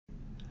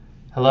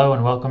Hello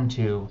and welcome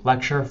to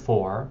Lecture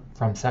 4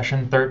 from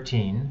Session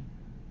 13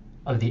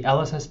 of the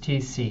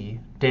LSSTC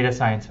Data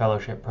Science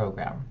Fellowship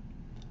Program.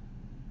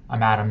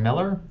 I'm Adam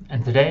Miller,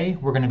 and today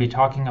we're going to be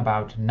talking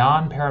about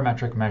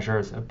non-parametric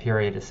measures of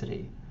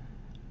periodicity,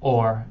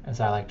 or, as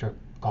I like to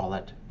call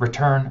it,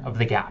 return of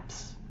the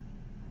gaps.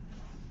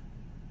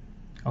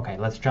 Okay,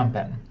 let's jump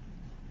in.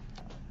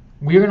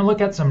 We're going to look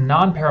at some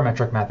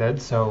non-parametric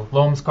methods. So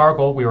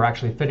Loam-Scargill, we were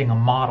actually fitting a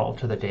model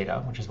to the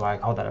data, which is why I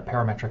call that a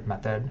parametric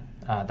method,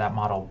 that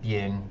model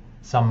being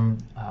some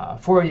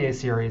Fourier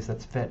series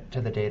that's fit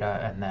to the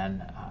data and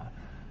then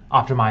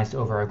optimized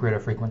over a grid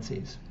of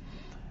frequencies.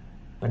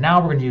 But now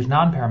we're going to use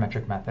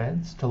non-parametric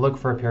methods to look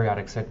for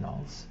periodic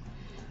signals.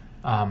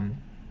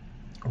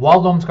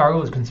 While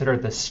Loam-Scargill is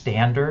considered the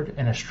standard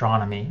in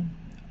astronomy,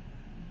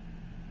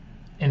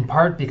 in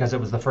part because it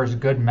was the first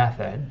good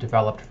method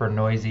developed for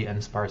noisy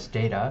and sparse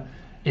data,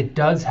 it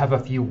does have a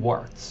few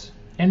warts.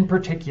 In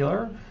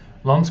particular,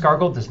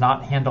 Loam-Scargill does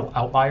not handle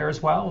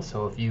outliers well,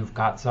 so if you've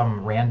got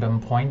some random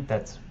point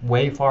that's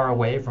way far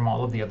away from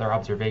all of the other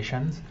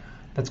observations,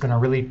 that's going to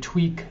really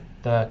tweak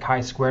the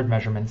chi-squared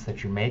measurements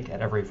that you make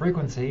at every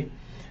frequency.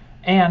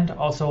 And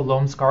also,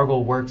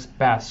 Loam-Scargill works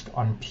best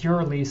on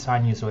purely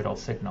sinusoidal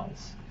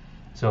signals.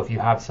 So if you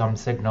have some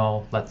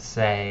signal, let's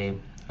say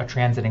a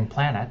transiting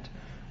planet,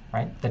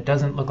 right, that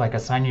doesn't look like a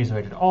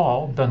sinusoid at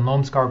all, then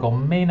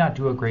Loam-Scargill may not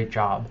do a great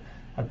job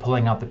at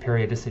pulling out the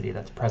periodicity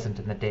that's present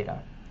in the data.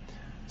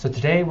 So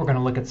today we're going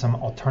to look at some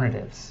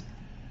alternatives.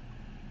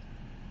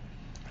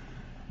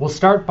 We'll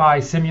start by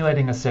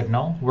simulating a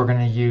signal. We're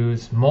going to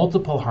use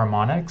multiple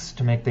harmonics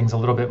to make things a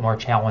little bit more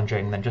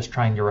challenging than just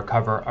trying to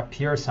recover a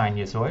pure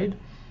sinusoid.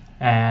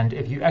 And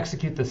if you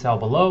execute the cell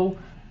below,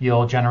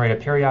 you'll generate a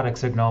periodic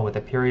signal with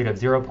a period of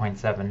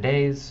 0.7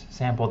 days,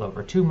 sampled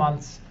over 2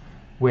 months,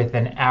 with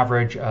an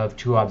average of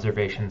 2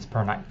 observations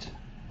per night.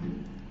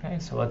 Okay,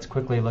 so let's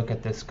quickly look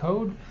at this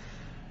code.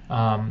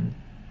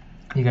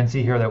 You can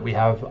see here that we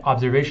have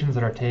observations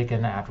that are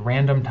taken at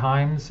random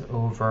times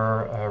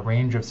over a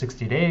range of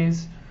 60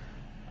 days.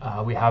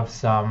 We have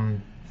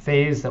some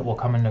phase that will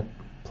come into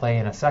play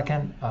in a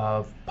second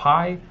of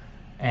pi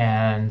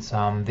and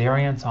some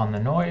variance on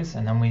the noise,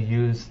 and then we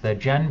use the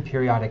gen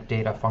periodic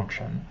data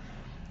function.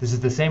 This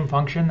is the same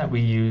function that we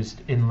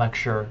used in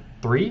lecture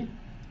 3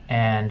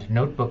 and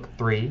notebook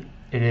 3.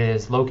 It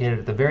is located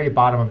at the very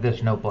bottom of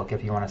this notebook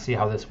if you want to see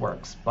how this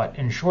works. But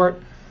in short,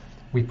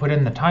 we put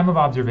in the time of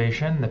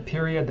observation, the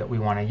period that we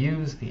want to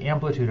use, the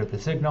amplitude of the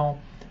signal,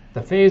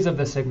 the phase of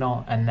the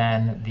signal, and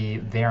then the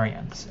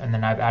variance. And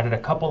then I've added a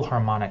couple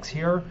harmonics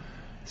here.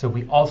 So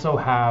we also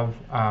have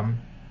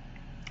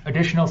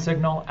additional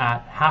signal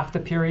at half the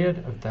period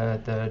of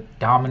the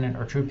dominant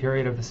or true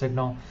period of the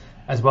signal,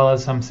 as well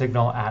as some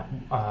signal at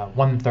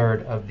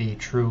 1/3 of the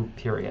true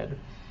period.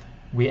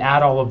 We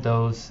add all of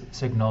those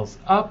signals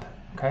up,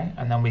 okay,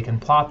 and then we can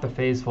plot the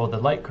phase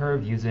folded light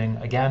curve using,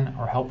 again,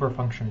 our helper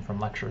function from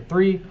lecture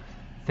 3,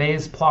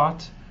 phase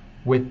plot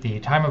with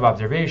the time of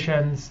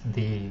observations,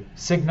 the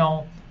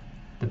signal,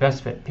 the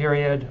best fit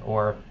period,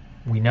 or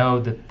we know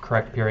the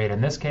correct period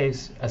in this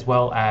case, as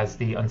well as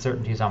the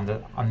uncertainties on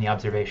the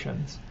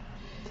observations.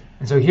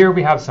 And so here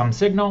we have some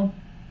signal,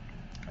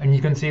 and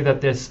you can see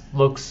that this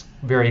looks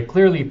very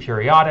clearly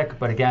periodic,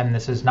 but again,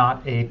 this is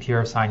not a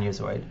pure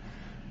sinusoid.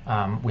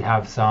 We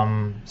have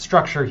some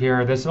structure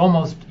here. This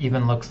almost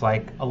even looks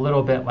like a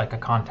little bit like a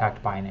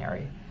contact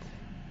binary.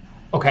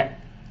 Okay,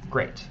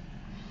 great.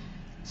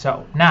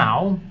 So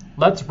now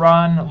let's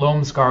run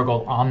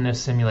Loam-Scargill on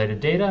this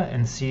simulated data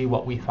and see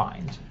what we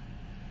find.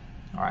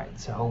 All right,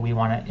 so we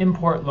want to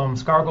import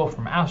Loam-Scargill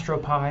from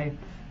AstroPy.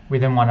 We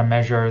then want to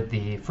measure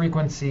the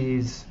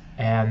frequencies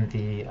and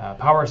the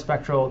power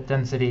spectral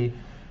density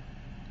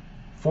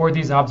for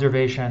these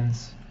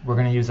observations. We're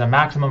going to use a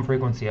maximum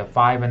frequency of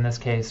 5 in this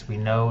case. We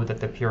know that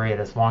the period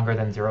is longer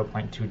than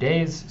 0.2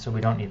 days, so we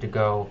don't need to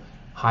go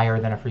higher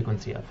than a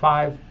frequency of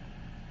 5.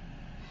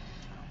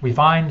 We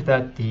find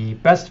that the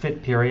best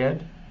fit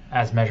period,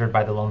 as measured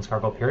by the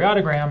Loam-Scargill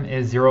periodogram,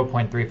 is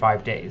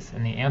 0.35 days,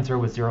 and the answer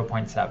was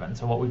 0.7.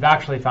 So what we've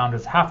actually found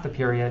is half the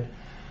period.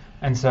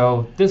 And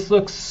so this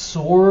looks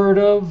sort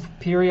of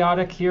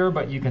periodic here,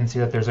 but you can see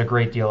that there's a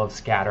great deal of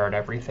scatter at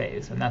every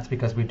phase, and that's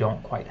because we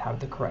don't quite have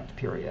the correct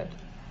period.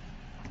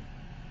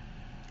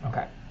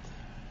 Okay,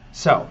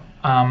 so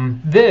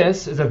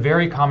this is a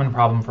very common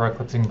problem for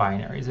eclipsing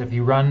binaries. If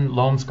you run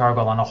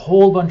Loam-Scargill on a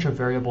whole bunch of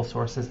variable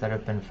sources that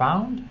have been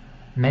found,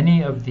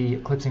 many of the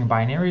eclipsing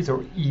binaries, or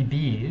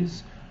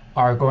EBs,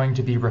 are going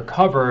to be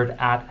recovered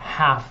at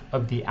half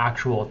of the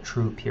actual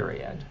true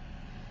period.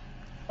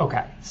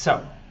 Okay,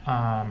 so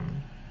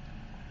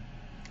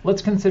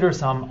let's consider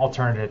some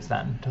alternatives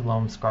then to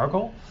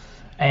Loam-Scargill.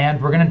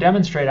 And we're going to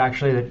demonstrate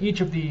actually that each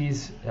of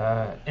these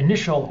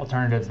initial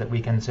alternatives that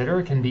we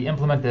consider can be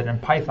implemented in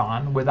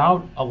Python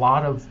without a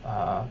lot of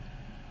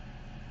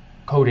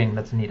coding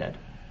that's needed.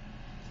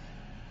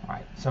 All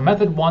right, so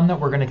method 1 that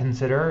we're going to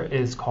consider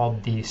is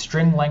called the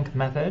string length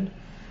method.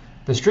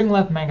 The string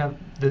length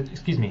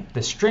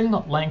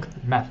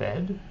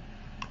method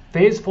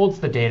phase folds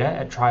the data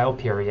at trial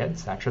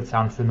periods. That should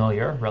sound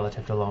familiar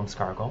relative to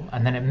Loam-Scargill.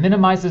 And then it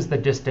minimizes the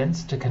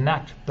distance to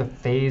connect the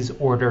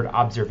phase-ordered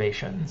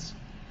observations.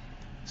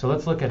 So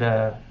let's look at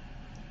a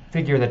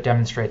figure that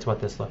demonstrates what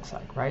this looks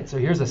like, right? So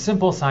here's a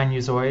simple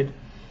sinusoid.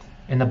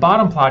 In the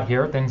bottom plot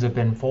here, things have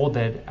been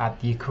folded at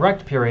the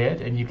correct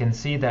period, and you can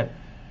see that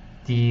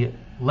the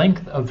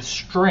length of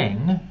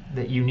string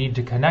that you need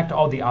to connect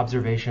all the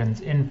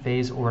observations in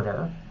phase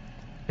order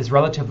is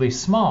relatively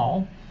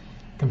small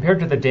compared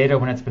to the data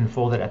when it's been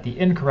folded at the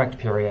incorrect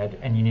period,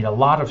 and you need a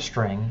lot of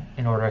string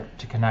in order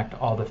to connect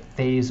all the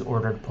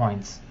phase-ordered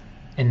points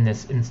in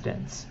this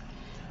instance.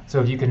 So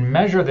if you can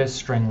measure this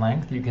string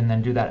length, you can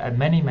then do that at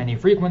many, many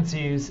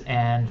frequencies,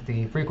 and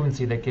the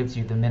frequency that gives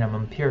you the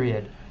minimum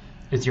period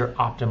is your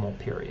optimal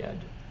period.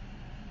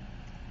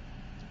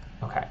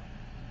 Okay,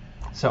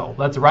 so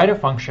let's write a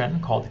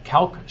function called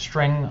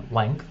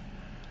calcStringLength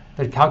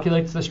that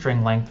calculates the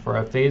string length for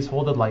a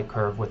phase-folded light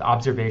curve with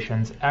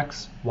observations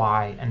x,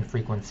 y, and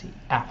frequency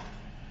f.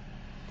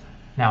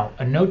 Now,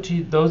 a note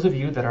to those of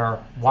you that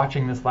are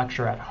watching this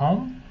lecture at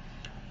home,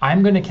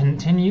 I'm going to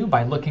continue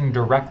by looking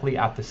directly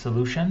at the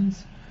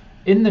solutions.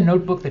 In the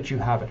notebook that you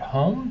have at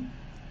home,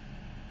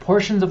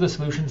 portions of the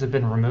solutions have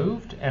been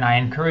removed, and I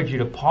encourage you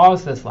to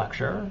pause this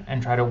lecture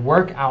and try to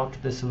work out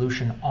the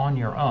solution on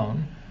your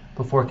own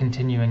before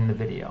continuing the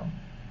video.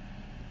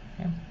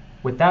 Okay.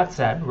 With that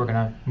said, we're going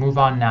to move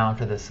on now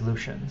to the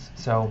solutions.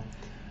 So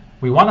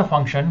we want a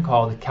function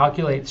called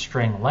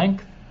calculateStringLength.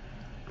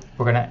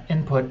 We're going to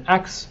input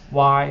x,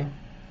 y,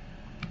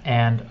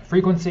 and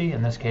frequency.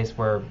 In this case,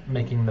 we're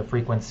making the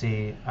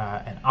frequency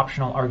an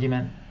optional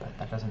argument, but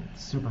that doesn't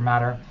super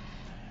matter.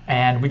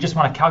 And we just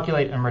want to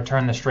calculate and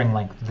return the string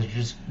length,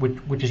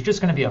 which is just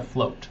going to be a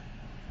float.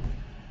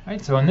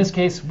 Right? So in this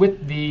case,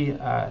 with the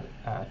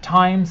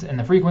times and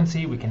the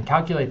frequency, we can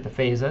calculate the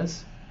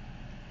phases.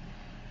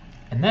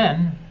 And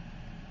then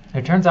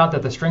it turns out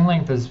that the string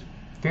length is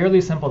fairly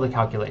simple to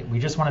calculate. We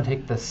just want to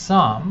take the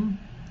sum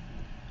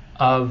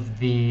of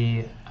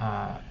the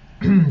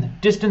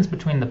distance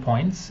between the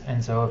points.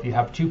 And so if you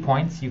have 2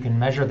 points, you can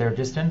measure their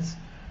distance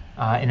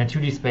in a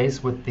 2D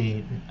space with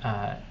the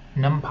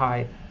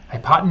NumPy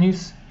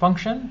hypotenuse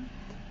function.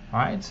 All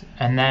right,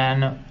 and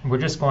then we're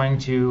just going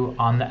to,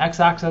 on the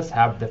x-axis,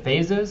 have the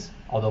phases,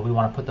 although we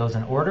want to put those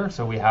in order.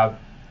 So we have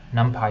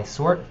NumPy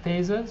sort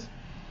phases.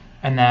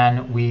 And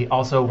then we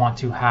also want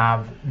to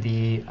have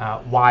the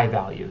y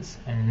values.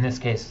 And in this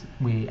case,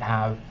 we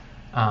have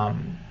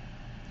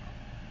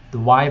the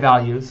y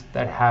values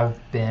that have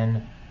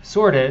been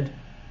sorted,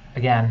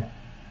 again,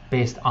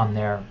 based on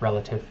their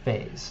relative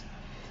phase.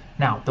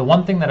 Now, the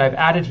one thing that I've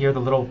added here, the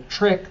little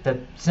trick that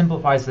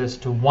simplifies this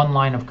to one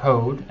line of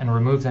code and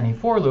removes any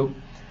for loop,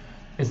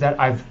 is that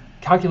I've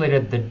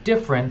calculated the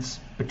difference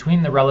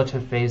between the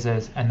relative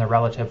phases and the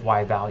relative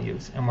y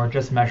values. And we're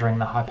just measuring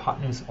the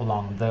hypotenuse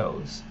along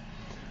those.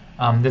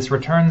 This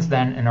returns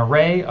then an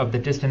array of the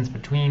distance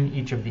between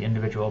each of the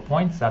individual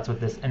points. That's what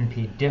this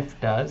npdiff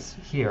does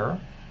here.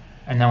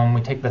 And then when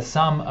we take the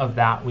sum of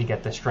that, we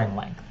get the string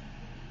length.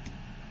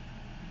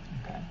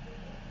 Okay.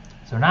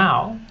 So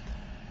now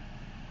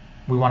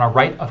we want to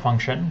write a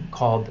function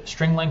called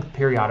string length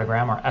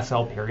periodogram, or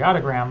SL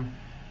periodogram,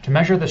 to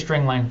measure the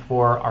string length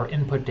for our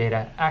input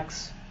data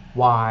x,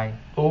 y,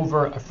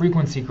 over a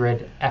frequency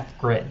grid f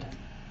grid.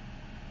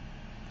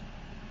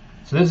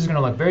 So this is going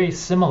to look very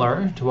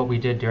similar to what we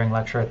did during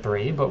lecture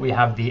 3, but we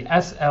have the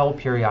SL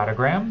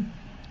periodogram.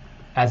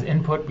 As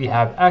input, we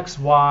have x,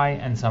 y,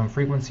 and some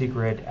frequency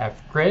grid f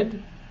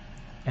grid.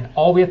 And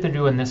all we have to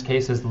do in this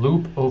case is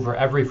loop over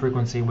every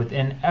frequency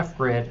within f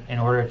grid in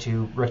order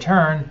to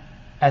return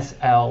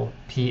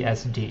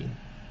SL-PSD,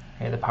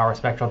 okay, the power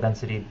spectral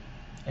density.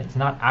 It's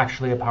not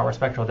actually a power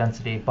spectral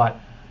density, but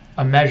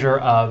a measure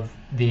of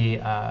the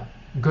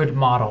good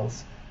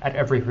models at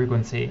every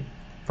frequency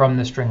from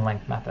the string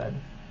length method.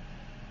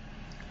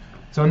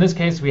 So in this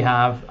case, we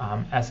have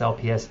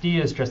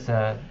SL-PSD is just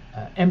an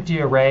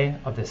empty array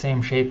of the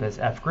same shape as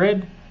f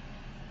grid.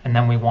 And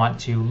then we want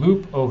to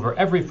loop over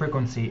every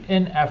frequency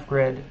in f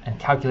grid and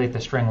calculate the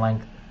string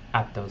length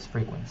at those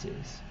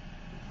frequencies.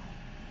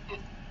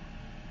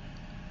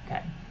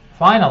 Okay.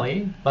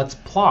 Finally, let's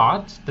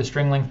plot the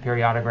string length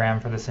periodogram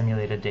for the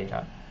simulated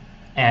data.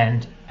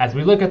 And as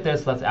we look at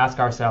this, let's ask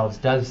ourselves,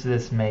 does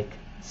this make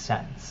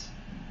sense?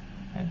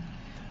 Okay.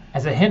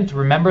 As a hint,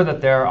 remember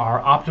that there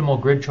are optimal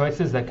grid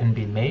choices that can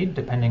be made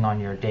depending on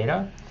your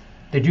data.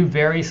 They do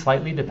vary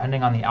slightly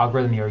depending on the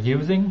algorithm you're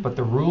using, but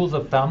the rules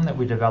of thumb that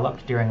we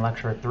developed during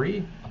lecture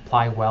 3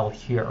 apply well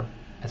here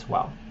as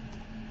well.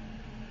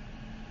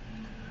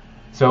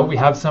 So we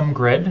have some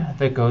grid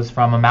that goes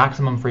from a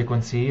maximum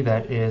frequency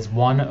that is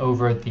 1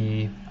 over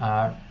the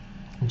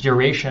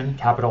duration,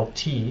 capital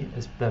T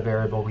is the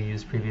variable we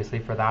used previously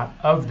for that,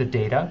 of the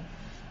data,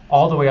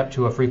 all the way up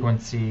to a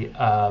frequency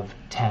of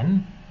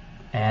 10.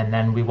 And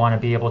then we want to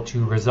be able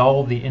to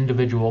resolve the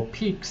individual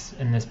peaks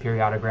in this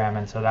periodogram,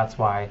 and so that's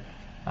why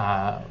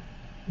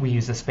we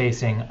use a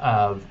spacing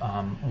of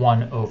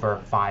 1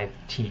 over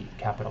 5t,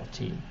 capital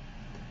T.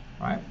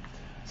 All right.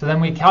 So then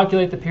we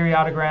calculate the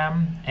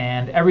periodogram,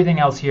 and everything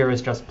else here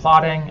is just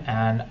plotting,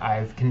 and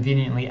I've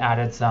conveniently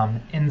added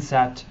some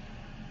inset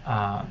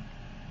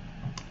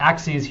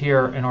axes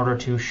here in order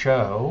to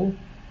show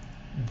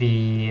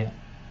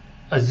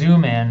a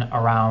zoom in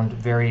around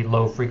very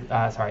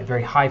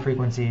high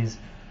frequencies,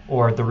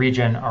 or the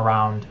region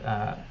around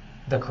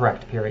the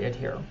correct period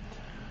here.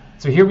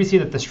 So here we see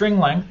that the string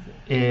length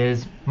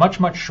is much,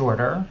 much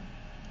shorter,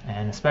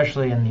 and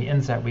especially in the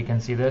inset we can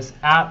see this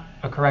at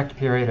a correct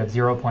period of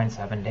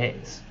 0.7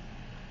 days.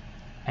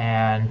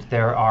 And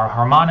there are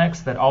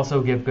harmonics that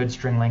also give good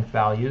string length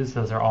values.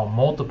 Those are all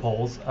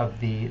multiples of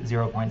the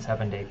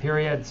 0.7 day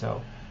period,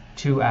 so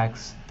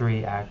 2x,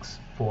 3x,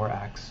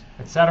 4x,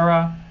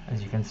 etc.,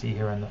 as you can see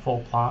here in the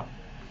full plot.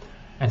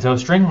 And so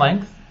string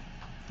length,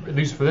 at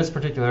least for this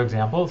particular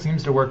example,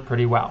 seems to work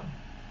pretty well.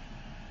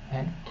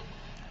 Okay?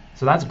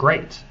 So that's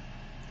great.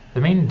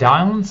 The main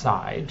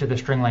downside to the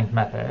string length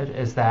method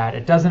is that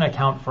it doesn't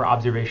account for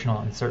observational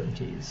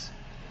uncertainties.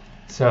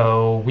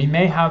 So we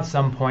may have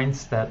some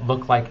points that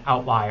look like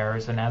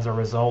outliers, and as a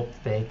result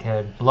they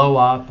could blow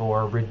up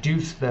or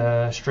reduce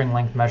the string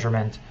length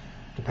measurement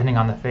depending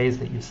on the phase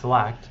that you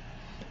select.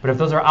 But if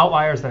those are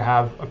outliers that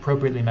have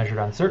appropriately measured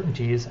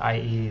uncertainties,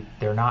 i.e.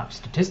 they're not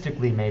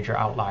statistically major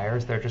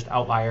outliers, they're just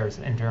outliers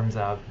in terms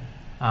of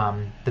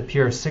the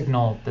pure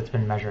signal that's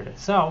been measured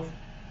itself,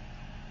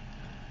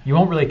 you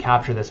won't really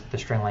capture this with the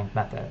string length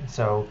method.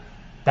 So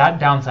that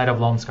downside of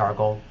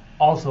Lomskargel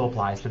also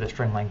applies to the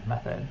string length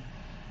method.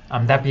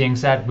 That being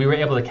said, we were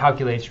able to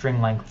calculate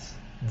string lengths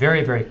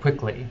very, very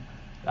quickly.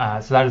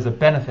 So that is a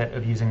benefit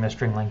of using the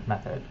string length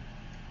method.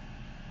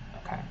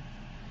 Okay.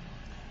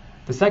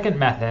 The second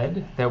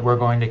method that we're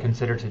going to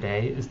consider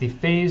today is the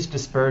phase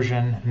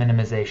dispersion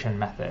minimization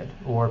method,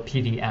 or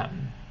PDM.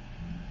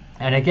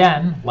 And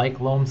again, like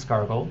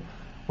Lomskargel,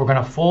 we're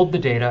going to fold the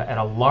data at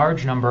a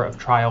large number of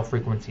trial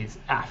frequencies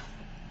f.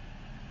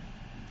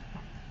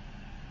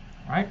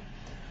 All right?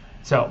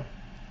 So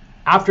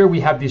after we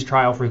have these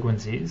trial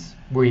frequencies,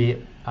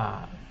 we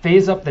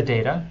phase up the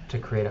data to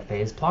create a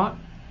phase plot,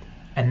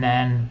 and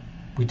then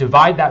we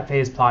divide that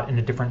phase plot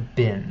into different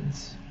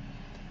bins.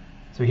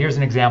 So here's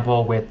an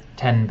example with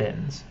 10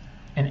 bins.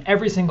 In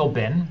every single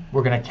bin,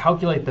 we're going to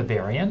calculate the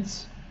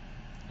variance,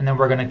 and then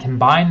we're going to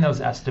combine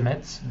those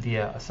estimates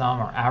via a sum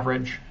or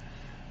average,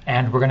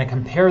 and we're going to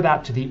compare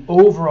that to the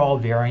overall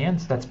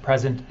variance that's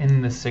present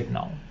in the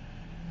signal.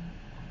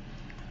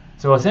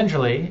 So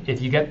essentially,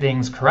 if you get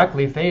things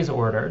correctly phase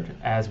ordered,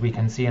 as we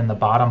can see in the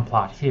bottom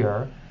plot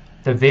here,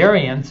 the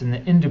variance in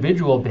the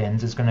individual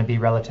bins is going to be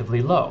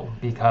relatively low,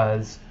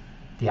 because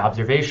the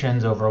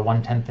observations over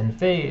 1/10 in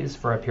phase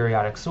for a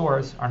periodic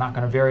source are not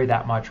going to vary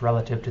that much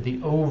relative to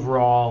the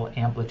overall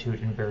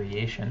amplitude and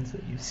variations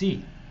that you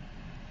see.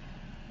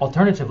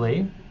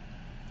 Alternatively,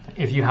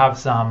 if you have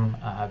some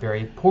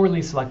very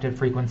poorly selected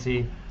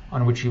frequency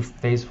on which you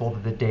phase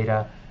folded the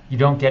data, you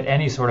don't get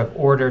any sort of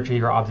order to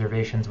your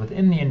observations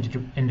within the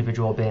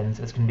individual bins,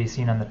 as can be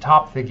seen on the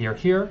top figure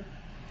here.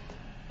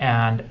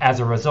 And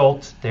as a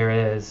result,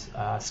 there is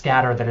a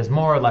scatter that is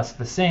more or less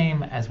the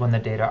same as when the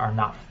data are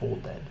not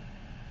folded.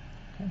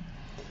 Okay.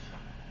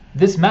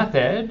 This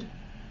method,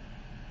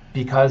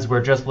 because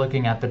we're just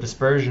looking at the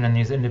dispersion in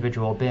these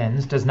individual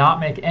bins, does not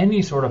make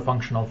any sort of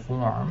functional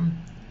form,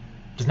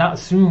 does not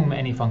assume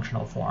any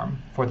functional form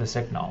for the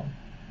signal.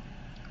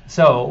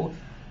 So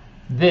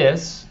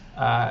this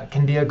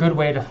can be a good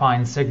way to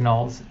find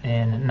signals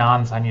in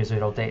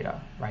non-sinusoidal data,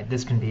 right?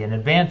 This can be an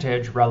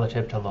advantage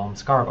relative to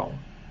Lomskargel.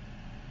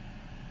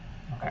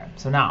 Okay,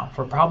 so now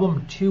for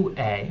problem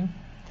 2a,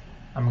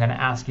 I'm going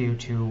to ask you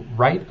to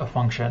write a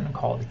function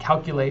called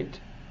calculate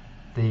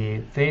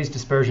the phase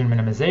dispersion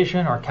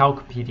minimization, or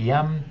calc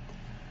PDM.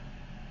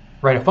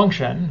 Write a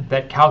function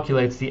that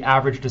calculates the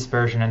average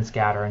dispersion and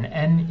scatter in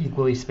n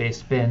equally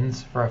spaced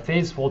bins for a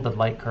phase folded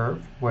light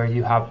curve where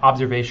you have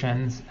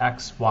observations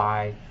x,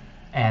 y,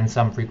 and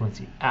some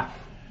frequency f.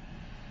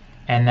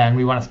 And then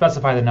we want to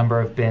specify the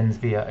number of bins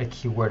via a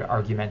keyword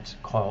argument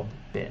called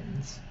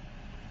bins.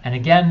 And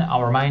again,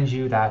 I'll remind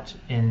you that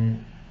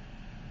in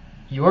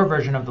your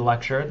version of the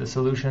lecture, the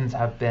solutions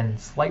have been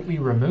slightly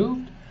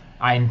removed.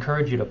 I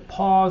encourage you to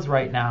pause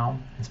right now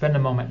and spend a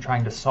moment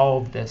trying to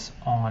solve this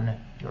on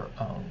your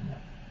own.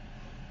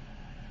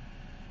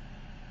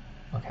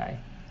 Okay,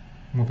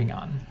 moving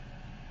on.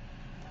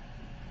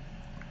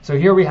 So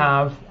here we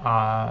have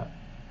a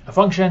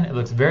function. It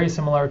looks very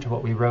similar to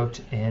what we wrote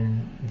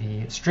in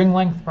the string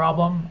length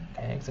problem,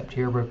 okay, except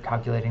here we're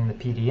calculating the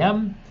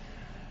PDM.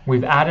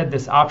 We've added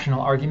this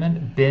optional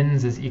argument,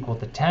 bins is equal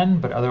to 10,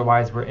 but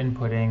otherwise we're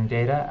inputting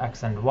data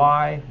x and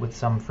y with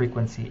some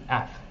frequency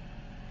f.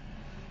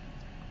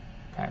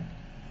 Okay.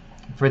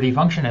 For the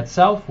function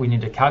itself, we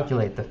need to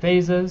calculate the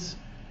phases.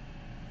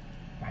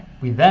 Right.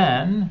 We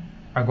then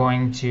are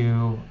going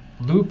to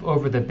loop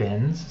over the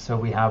bins. So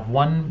we have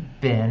one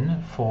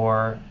bin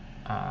for,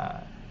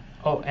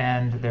 oh,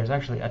 and there's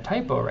actually a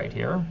typo right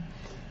here.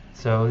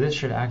 So this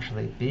should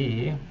actually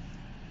be,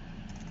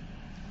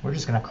 we're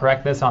just going to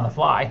correct this on the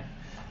fly.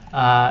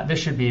 This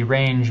should be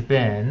range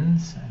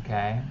bins.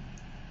 Okay.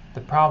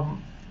 The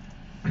problem,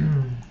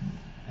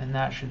 And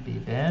that should be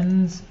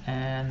bins,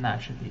 and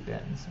that should be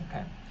bins.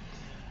 Okay.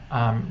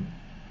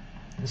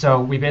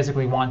 So we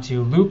basically want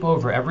to loop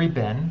over every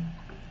bin,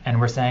 and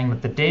we're saying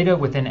that the data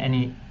within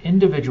any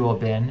individual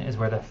bin is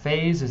where the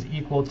phase is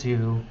equal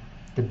to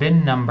the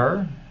bin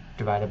number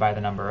divided by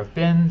the number of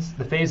bins.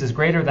 The phase is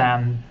greater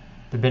than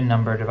the bin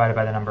number divided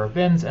by the number of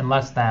bins and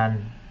less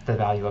than the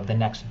value of the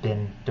next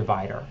bin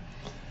divider.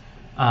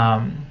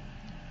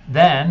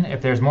 Then,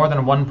 if there's more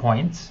than 1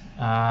 point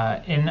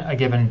in a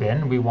given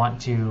bin, we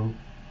want to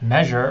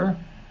measure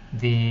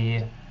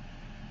the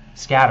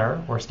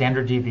scatter or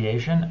standard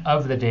deviation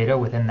of the data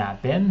within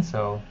that bin.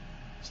 So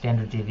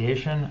standard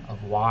deviation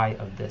of y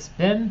of this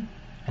bin,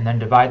 and then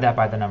divide that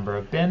by the number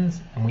of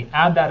bins, and we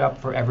add that up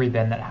for every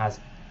bin that has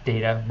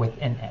data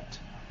within it.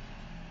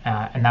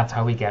 And that's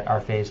how we get our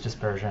phase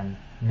dispersion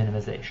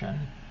minimization.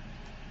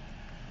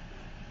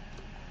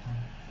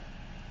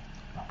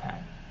 Okay.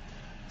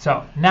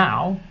 So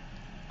now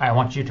I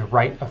want you to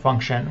write a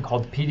function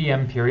called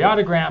PDM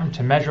periodogram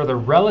to measure the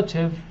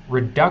relative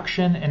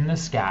reduction in the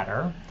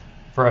scatter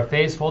for a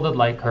phase-folded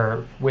light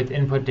curve with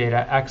input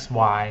data x,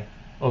 y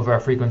over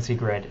a frequency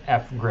grid,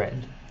 f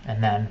grid,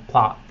 and then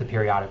plot the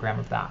periodogram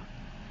of that.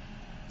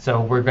 So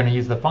we're going to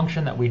use the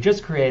function that we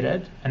just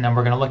created, and then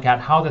we're going to look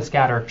at how the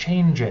scatter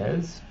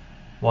changes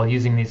while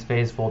using these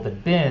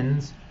phase-folded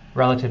bins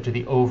relative to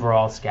the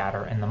overall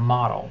scatter in the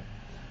model.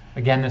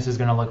 Again, this is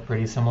going to look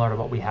pretty similar to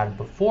what we had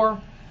before.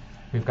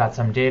 We've got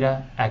some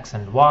data, x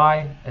and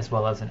y, as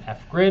well as an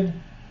f grid.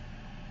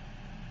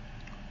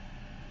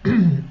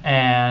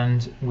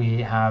 And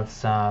we have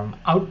some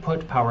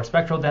output power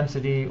spectral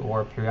density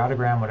or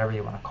periodogram, whatever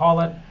you want to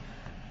call it,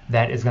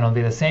 that is going to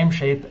be the same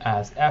shape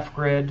as f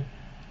grid.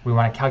 We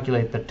want to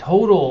calculate the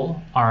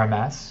total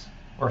RMS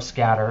or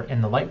scatter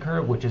in the light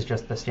curve, which is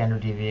just the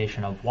standard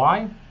deviation of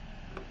y.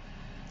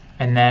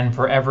 And then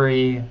for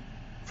every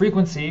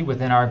frequency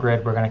within our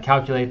grid, we're going to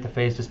calculate the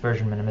phase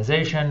dispersion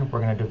minimization.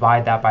 We're going to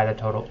divide that by the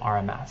total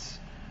RMS.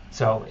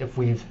 So if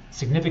we've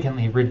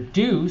significantly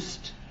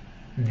reduced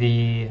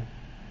the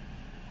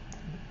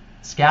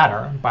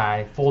scatter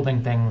by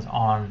folding things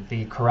on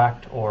the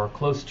correct or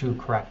close to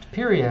correct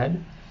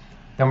period,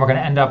 then we're going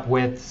to end up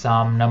with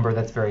some number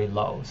that's very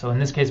low. So in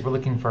this case, we're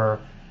looking for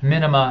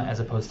minima as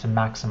opposed to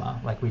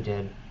maxima, like we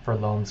did for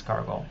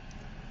Loam-Scargill.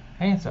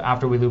 Okay, so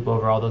after we loop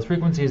over all those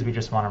frequencies, we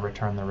just want to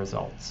return the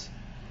results.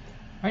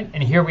 Right,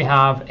 and here we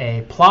have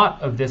a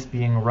plot of this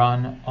being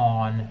run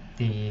on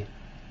the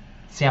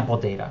sample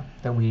data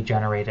that we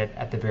generated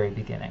at the very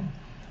beginning.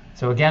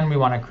 So again, we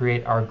want to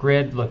create our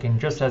grid looking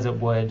just as it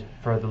would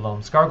for the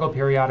Loam-Scargill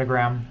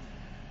periodogram.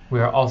 We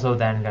are also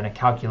then going to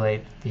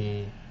calculate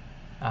the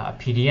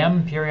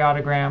PDM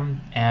periodogram,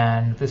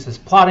 and this is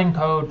plotting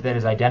code that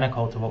is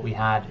identical to what we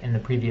had in the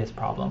previous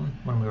problem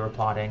when we were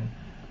plotting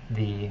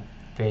the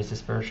phase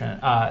dispersion,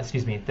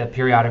 the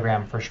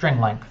periodogram for string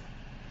length.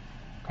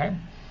 Okay,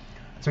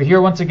 so here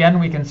once again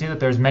we can see that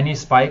there's many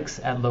spikes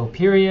at low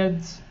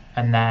periods,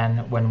 and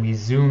then when we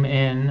zoom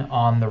in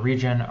on the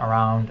region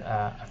around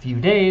a few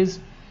days,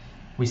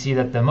 we see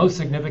that the most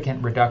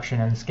significant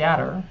reduction in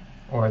scatter,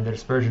 or the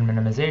dispersion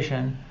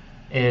minimization,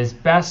 is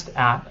best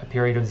at a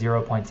period of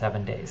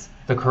 0.7 days,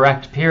 the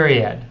correct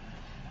period.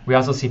 We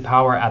also see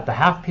power at the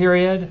half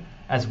period,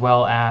 as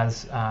well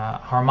as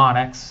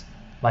harmonics,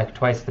 like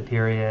twice the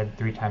period,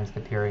 3 times the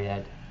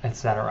period,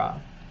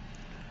 etc.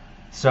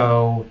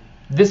 So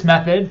this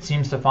method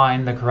seems to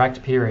find the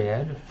correct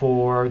period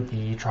for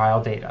the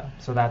trial data,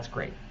 so that's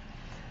great.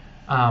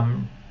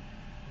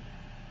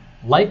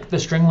 Like the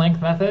string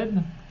length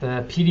method,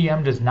 the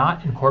PDM does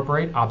not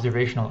incorporate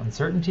observational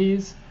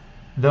uncertainties,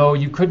 though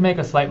you could make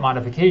a slight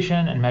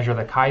modification and measure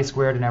the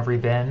chi-squared in every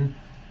bin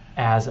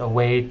as a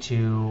way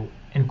to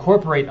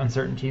incorporate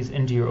uncertainties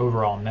into your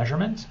overall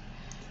measurement.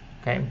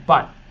 Okay,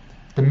 but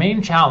the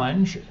main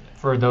challenge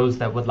for those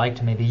that would like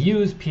to maybe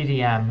use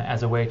PDM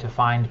as a way to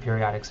find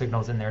periodic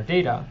signals in their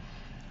data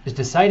is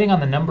deciding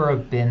on the number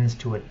of bins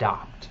to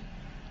adopt.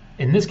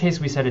 In this case,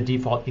 we set a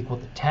default equal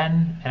to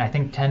 10, and I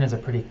think 10 is a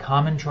pretty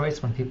common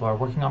choice when people are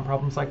working on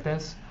problems like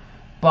this.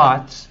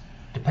 But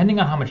depending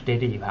on how much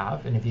data you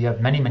have, and if you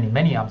have many, many,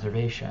 many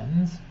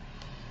observations,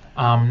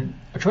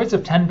 a choice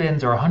of 10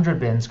 bins or 100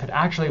 bins could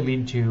actually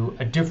lead to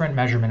a different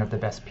measurement of the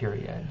best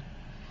period.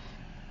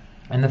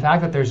 And the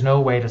fact that there's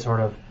no way to sort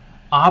of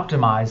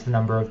optimize the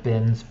number of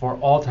bins for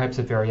all types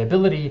of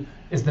variability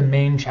is the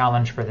main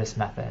challenge for this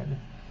method.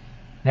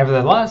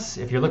 Nevertheless,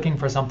 if you're looking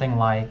for something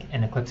like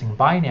an eclipsing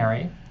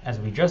binary, as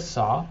we just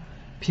saw,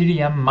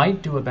 PDM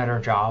might do a better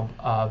job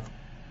of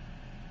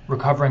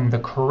recovering the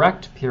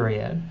correct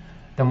period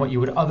than what you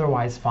would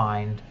otherwise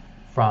find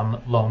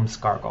from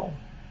Loam-Scargill.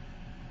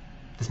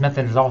 This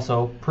method is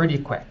also pretty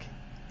quick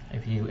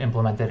if you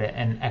implemented it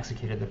and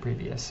executed the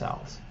previous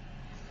cells.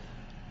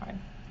 All right.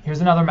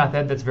 Here's another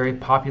method that's very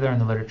popular in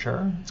the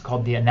literature. It's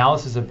called the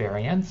analysis of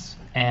variance,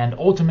 and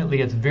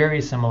ultimately it's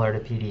very similar to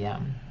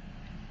PDM.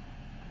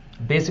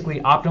 Basically,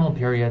 optimal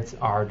periods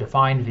are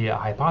defined via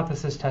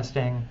hypothesis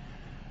testing,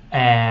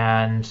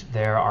 And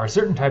there are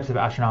certain types of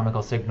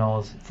astronomical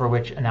signals for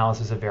which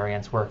analysis of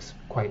variance works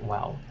quite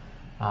well.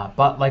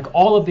 But like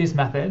all of these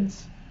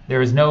methods,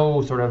 there is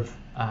no sort of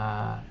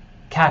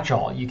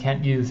catch-all. You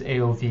can't use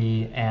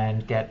AOV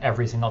and get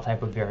every single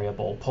type of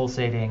variable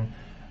pulsating,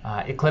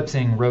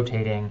 eclipsing,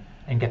 rotating,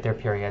 and get their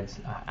periods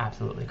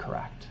absolutely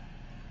correct.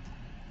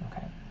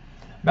 Okay.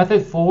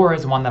 Method 4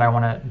 is one that I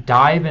want to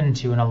dive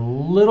into in a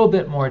little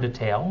bit more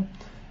detail,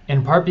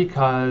 in part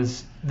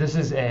because this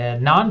is a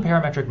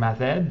non-parametric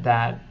method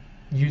that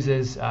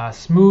uses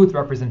smooth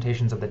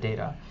representations of the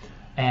data.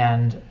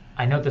 And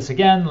I note this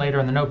again later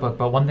in the notebook,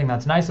 but one thing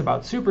that's nice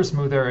about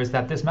SuperSmoother is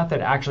that this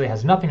method actually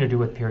has nothing to do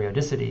with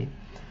periodicity.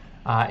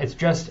 It's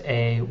just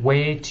a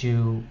way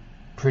to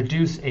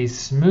produce a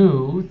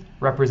smooth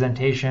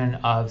representation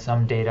of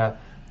some data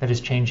that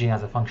is changing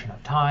as a function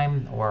of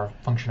time or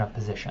function of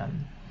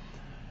position.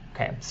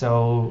 Okay,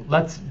 so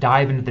let's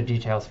dive into the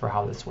details for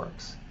how this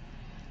works.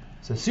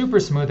 So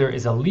SuperSmoother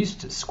is a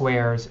least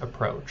squares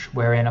approach,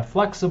 wherein a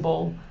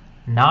flexible,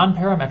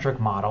 non-parametric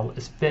model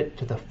is fit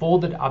to the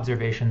folded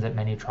observations at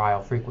many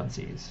trial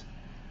frequencies.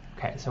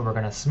 Okay, so we're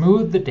going to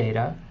smooth the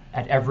data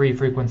at every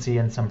frequency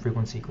in some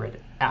frequency grid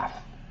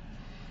F.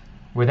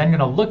 We're then going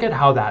to look at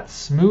how that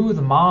smooth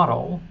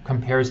model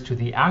compares to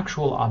the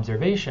actual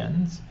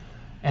observations,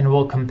 and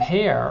we'll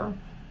compare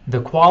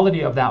the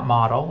quality of that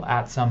model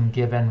at some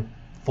given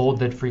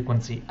folded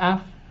frequency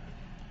F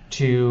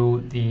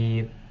to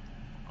the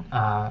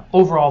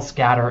overall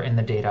scatter in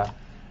the data,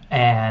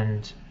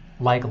 and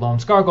like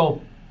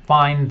Loam-Scargill,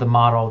 find the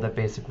model that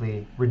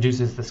basically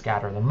reduces the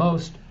scatter the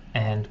most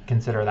and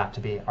consider that to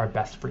be our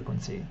best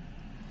frequency.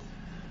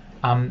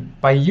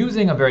 By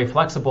using a very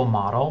flexible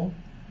model,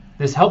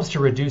 this helps to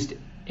reduce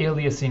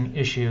aliasing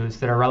issues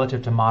that are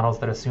relative to models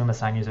that assume a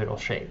sinusoidal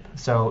shape.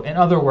 So in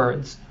other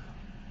words,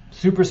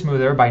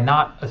 SuperSmoother, by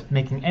not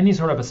making any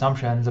sort of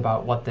assumptions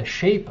about what the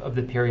shape of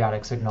the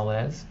periodic signal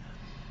is,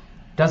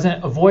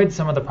 doesn't avoid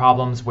some of the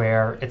problems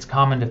where it's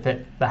common to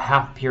fit the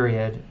half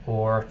period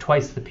or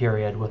twice the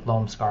period with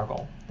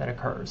Loam-Scargill that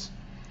occurs.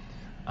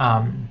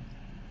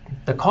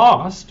 The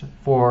cost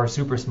for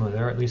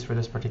SuperSmoother, at least for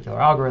this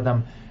particular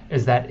algorithm,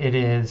 is that it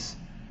is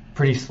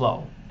pretty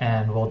slow,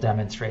 and we'll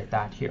demonstrate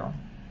that here.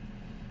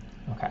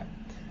 Okay,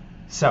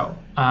 so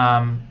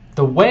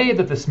the way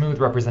that the smooth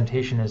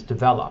representation is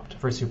developed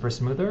for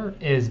SuperSmoother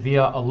is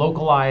via a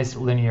localized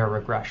linear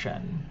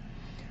regression.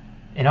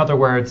 In other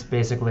words,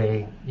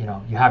 basically,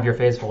 you have your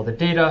phase folded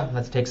data.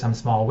 Let's take some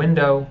small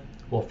window.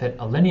 We'll fit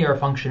a linear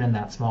function in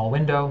that small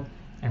window,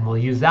 and we'll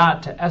use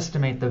that to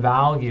estimate the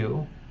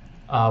value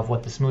of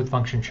what the smooth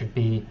function should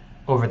be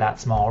over that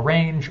small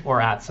range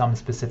or at some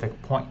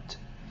specific point.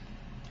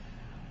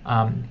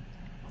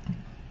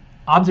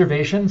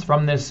 Observations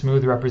from this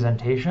smooth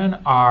representation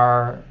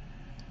are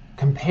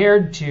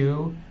compared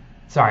to,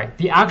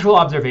 the actual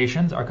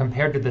observations are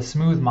compared to the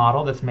smooth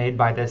model that's made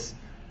by this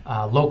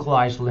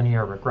localized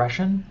linear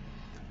regression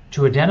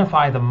to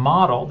identify the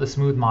model, the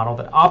smooth model,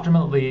 that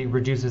optimally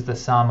reduces the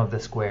sum of the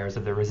squares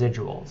of the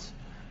residuals,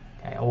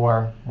 okay,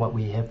 or what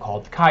we have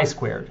called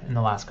chi-squared in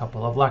the last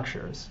couple of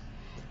lectures.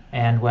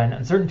 And when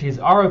uncertainties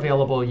are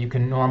available, you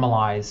can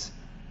normalize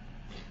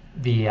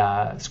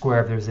the square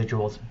of the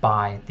residuals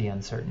by the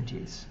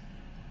uncertainties.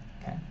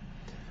 Okay.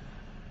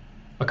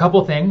 A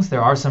couple things.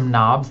 There are some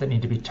knobs that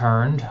need to be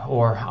turned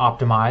or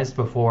optimized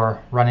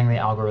before running the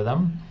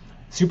algorithm.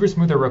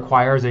 SuperSmoother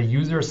requires a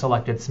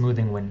user-selected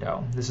smoothing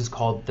window. This is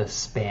called the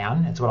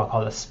span. It's what I'll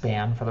call the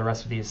span for the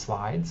rest of these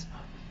slides,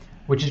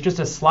 which is just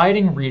a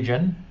sliding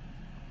region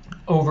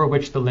over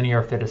which the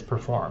linear fit is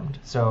performed.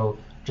 So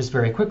just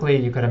very quickly,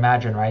 you could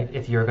imagine, right,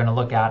 if you're going to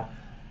look at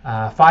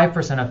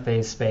 5% of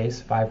phase space,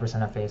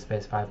 5% of phase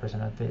space,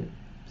 5% of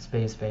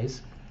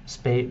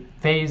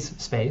phase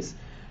space,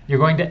 you're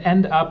going to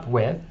end up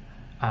with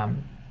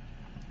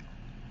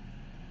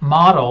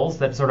models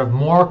that sort of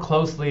more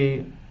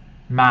closely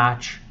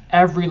match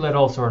every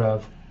little sort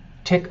of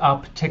tick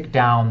up, tick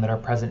down that are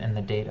present in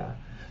the data.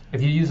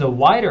 If you use a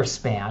wider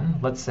span,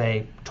 let's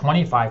say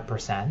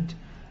 25%,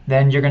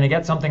 then you're going to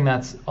get something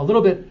that's a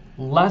little bit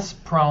less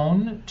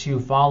prone to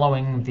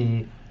following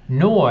the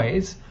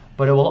noise,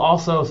 but it will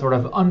also sort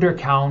of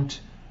undercount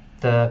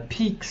the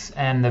peaks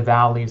and the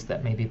valleys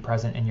that may be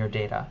present in your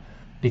data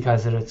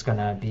because it's going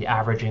to be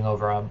averaging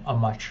over a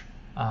much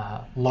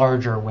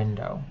larger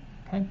window.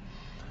 Okay?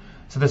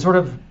 So the sort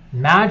of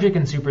magic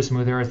in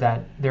SuperSmoother is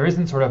that there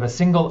isn't sort of a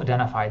single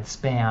identified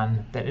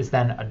span that is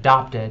then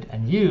adopted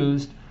and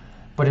used,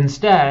 but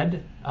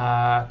instead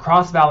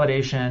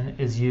cross-validation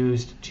is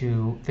used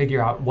to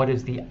figure out what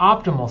is the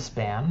optimal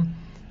span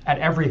at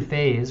every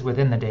phase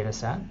within the data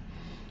set.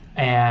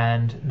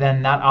 And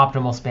then that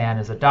optimal span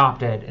is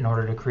adopted in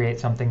order to create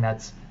something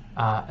that's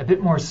a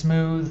bit more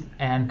smooth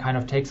and kind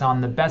of takes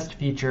on the best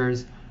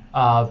features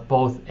of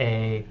both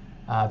a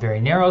very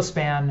narrow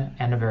span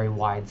and a very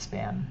wide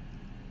span.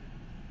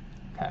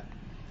 Okay.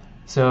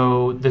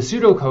 So the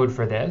pseudocode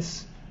for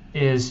this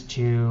is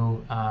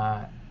to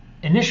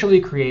initially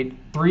create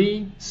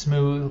 3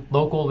 smooth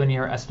local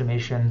linear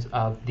estimations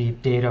of the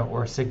data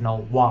or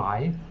signal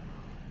y,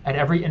 at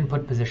every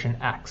input position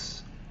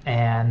x.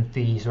 And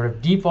the sort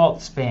of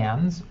default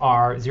spans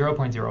are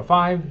 0.05,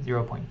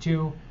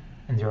 0.2,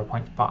 and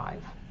 0.5.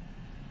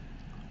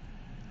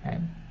 Okay.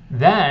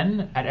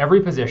 Then, at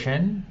every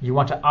position, you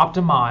want to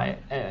identify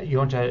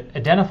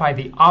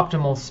the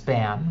optimal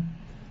span,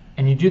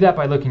 and you do that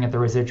by looking at the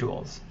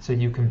residuals. So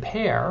you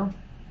compare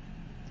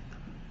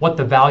what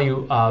the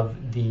value of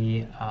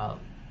the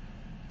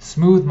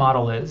smooth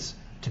model is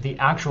to the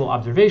actual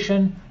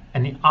observation,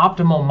 and the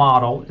optimal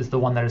model is the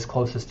one that is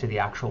closest to the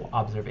actual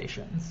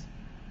observations.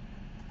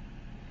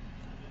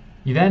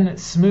 You then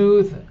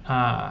smooth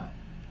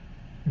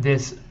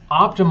this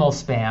optimal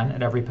span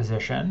at every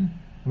position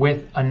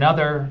with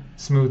another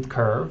smooth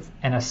curve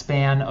and a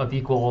span of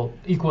equal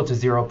to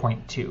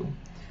 0.2.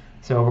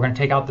 So we're going to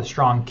take out the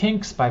strong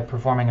kinks by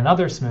performing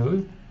another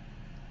smooth.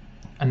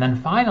 And then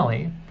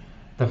finally,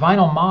 the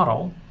final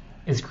model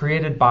is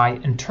created by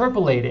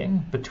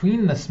interpolating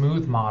between the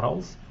smooth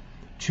models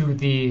to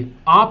the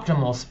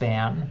optimal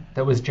span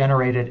that was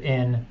generated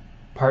in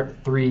part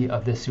 3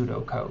 of the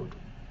pseudocode.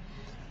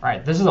 All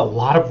right, this is a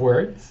lot of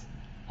words,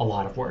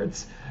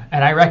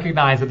 and I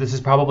recognize that this is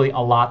probably a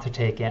lot to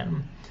take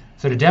in.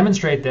 So to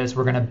demonstrate this,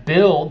 we're going to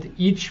build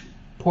each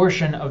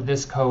portion of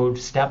this code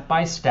step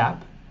by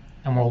step,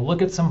 and we'll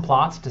look at some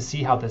plots to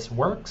see how this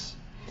works.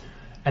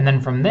 And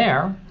then from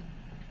there,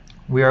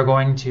 we are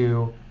going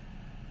to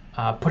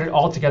put it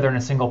all together in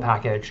a single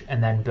package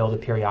and then build a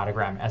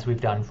periodogram, as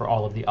we've done for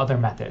all of the other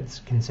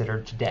methods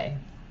considered today.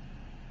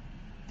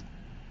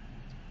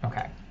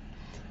 Okay,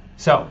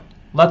 so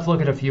let's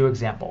look at a few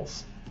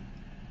examples.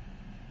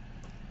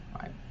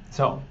 All right,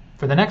 so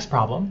for the next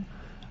problem,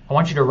 I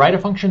want you to write a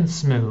function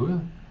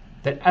smooth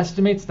that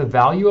estimates the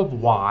value of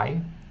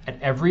y at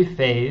every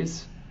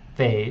phase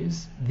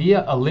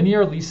via a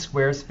linear least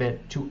squares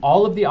fit to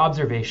all of the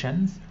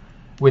observations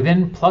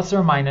within plus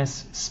or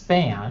minus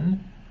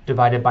span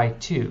divided by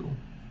 2.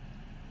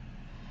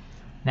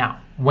 Now,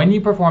 when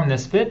you perform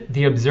this fit,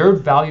 the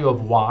observed value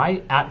of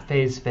y at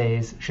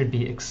phase should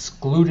be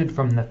excluded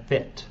from the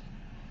fit.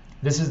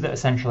 This is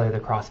essentially the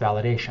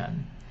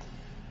cross-validation.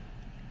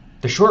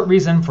 The short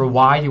reason for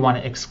why you want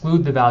to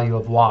exclude the value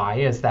of y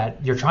is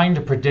that you're trying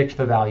to predict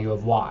the value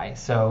of y.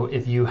 So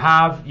if you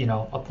have,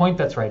 a point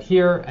that's right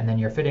here, and then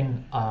you're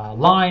fitting a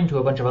line to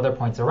a bunch of other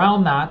points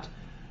around that,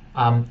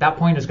 that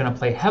point is going to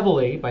play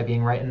heavily by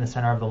being right in the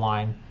center of the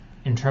line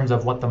in terms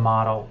of what the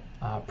model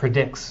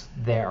predicts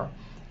there.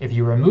 If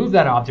you remove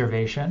that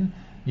observation,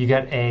 you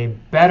get a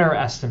better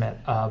estimate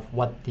of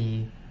what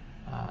the,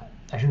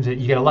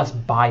 you get a less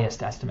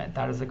biased estimate.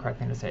 That is the correct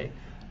thing to say.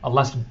 A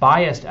less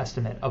biased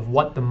estimate of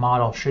what the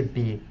model should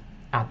be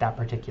at that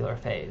particular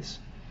phase.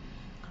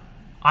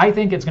 I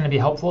think it's going to be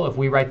helpful if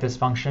we write this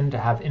function to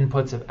have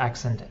inputs of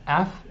x and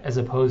f as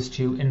opposed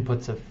to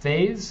inputs of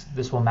phase.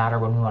 This will matter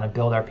when we want to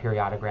build our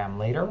periodogram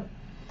later.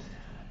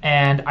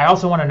 And I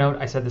also want to note,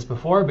 I said this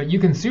before, but you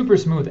can super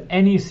smooth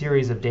any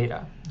series of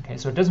data. Okay,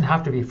 so it doesn't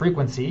have to be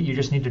frequency. You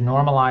just need to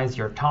normalize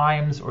your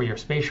times or your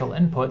spatial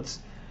inputs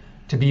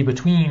to be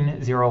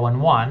between 0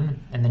 and 1,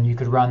 and then you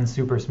could run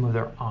super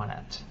smoother on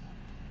it.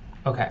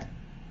 Okay.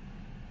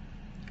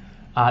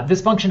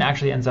 This function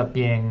actually ends up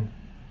being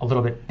a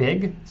little bit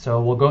big,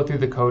 so we'll go through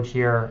the code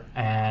here,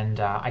 and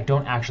I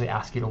don't actually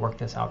ask you to work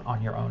this out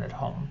on your own at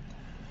home.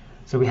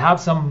 So we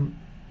have some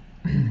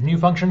new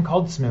function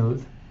called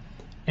smooth,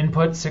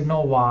 input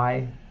signal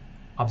y,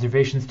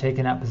 observations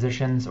taken at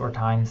positions or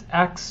times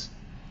x.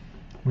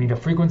 We need a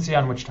frequency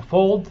on which to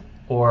fold,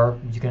 or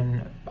you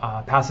can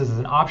pass this as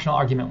an optional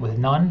argument with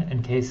none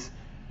in case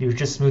you're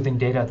just smoothing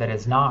data that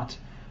is not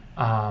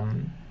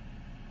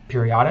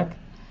periodic.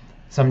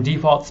 Some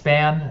default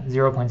span,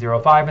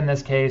 0.05 in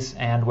this case,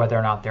 and whether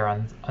or not there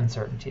are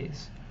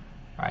uncertainties.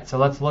 All right, so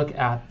let's look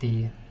at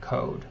the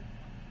code.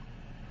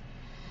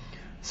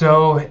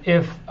 So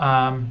if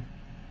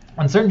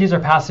uncertainties are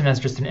passed in as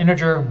just an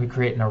integer, we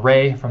create an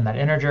array from that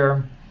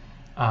integer.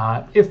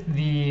 If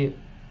the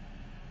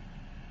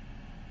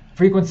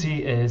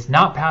frequency is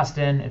not passed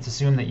in, it's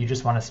assumed that you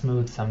just want to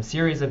smooth some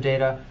series of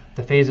data.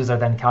 The phases are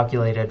then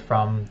calculated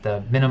from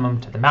the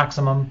minimum to the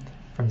maximum,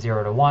 from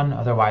 0 to 1.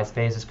 Otherwise,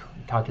 phase is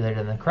calculated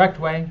in the correct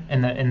way,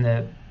 in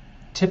the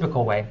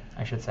typical way,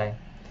 I should say.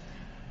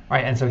 All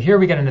right, and so here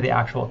we get into the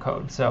actual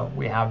code. So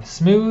we have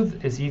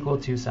smooth is equal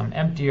to some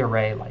empty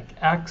array like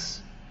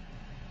x.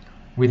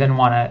 We then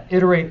want to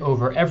iterate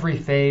over every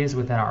phase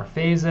within our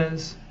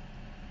phases,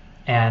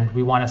 and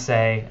we want to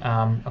say,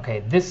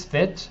 okay, this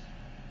fit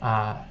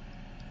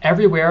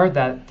everywhere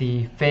that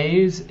the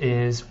phase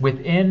is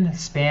within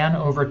span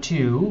over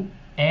 2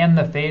 and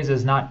the phase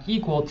is not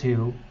equal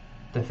to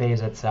the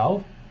phase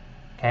itself.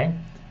 Okay,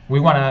 we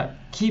want to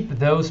keep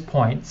those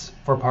points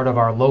for part of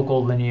our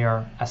local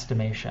linear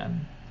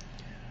estimation.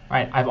 All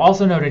right, I've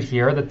also noted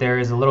here that there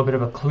is a little bit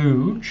of a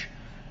kludge,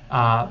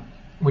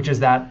 which is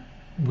that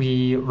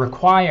we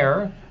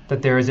require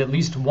that there is at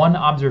least one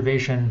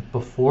observation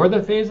before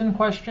the phase in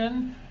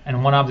question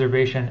and one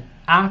observation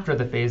after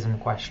the phase in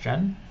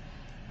question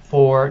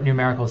for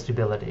numerical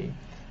stability.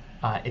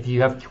 If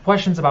you have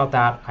questions about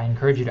that, I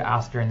encourage you to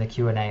ask during the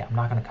Q&A. I'm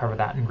not going to cover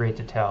that in great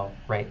detail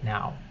right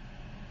now.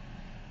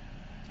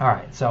 All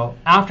right, so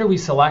after we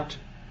select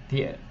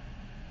the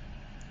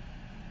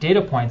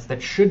data points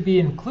that should be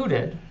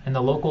included in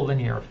the local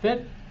linear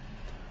fit,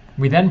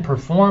 we then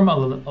perform a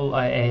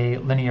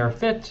linear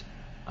fit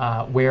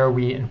where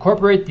we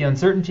incorporate the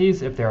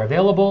uncertainties if they're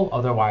available,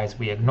 otherwise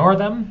we ignore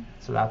them.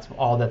 So that's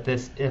all that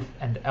this if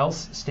and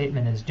else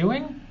statement is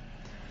doing.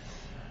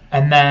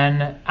 And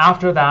then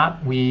after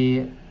that,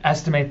 we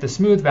estimate the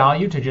smooth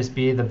value to just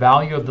be the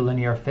value of the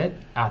linear fit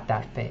at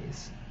that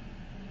phase.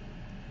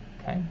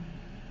 Okay.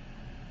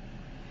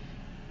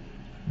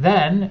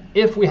 Then,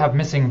 if we have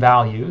missing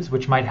values,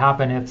 which might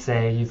happen if,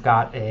 say, you've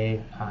got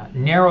a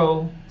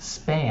narrow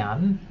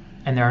span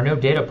and there are no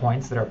data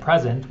points that are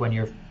present when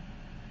you're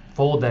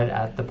folded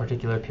at the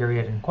particular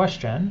period in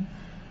question,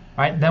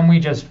 right? Then we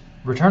just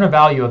return a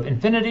value of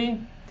infinity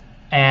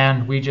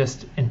and we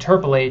just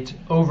interpolate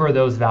over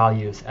those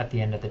values at the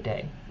end of the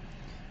day.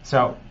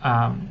 So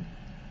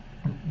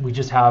we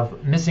just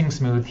have missing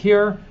smooth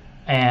here,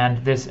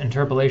 and this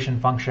interpolation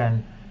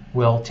function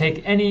will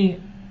take any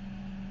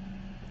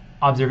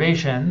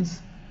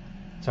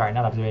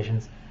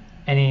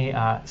any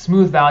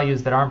smooth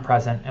values that aren't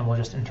present, and we'll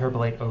just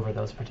interpolate over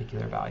those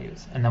particular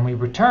values. And then we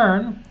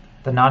return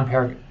the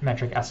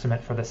non-parametric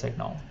estimate for the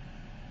signal.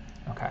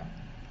 Okay,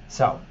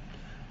 so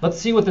let's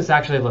see what this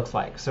actually looks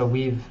like. So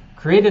we've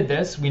created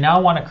this. We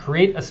now want to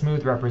create a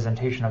smooth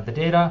representation of the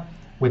data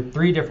with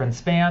 3 different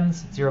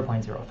spans,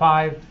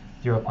 0.05,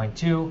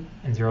 0.2,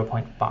 and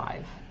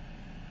 0.5.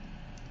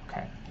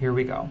 Okay, here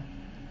we go.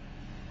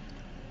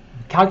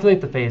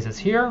 Calculate the phases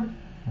here.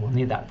 We'll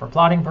need that for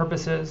plotting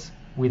purposes.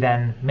 We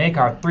then make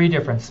our 3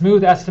 different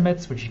smooth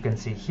estimates, which you can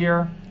see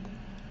here.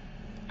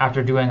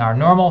 After doing our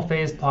normal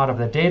phase plot of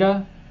the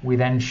data, we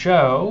then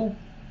show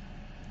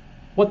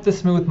what the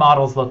smooth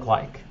models look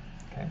like.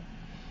 Okay?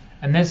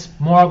 And this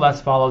more or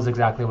less follows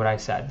exactly what I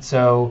said.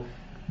 So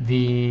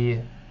the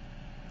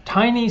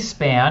tiny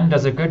span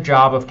does a good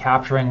job of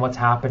capturing what's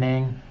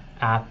happening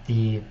at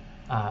the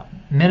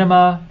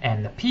minima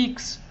and the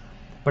peaks,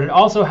 but it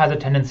also has a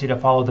tendency to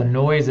follow the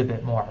noise a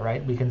bit more,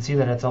 right? We can see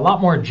that it's a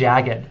lot more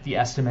jagged, the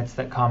estimates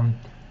that come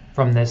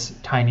from this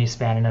tiny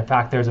span. And in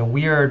fact, there's a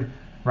weird,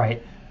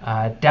 right,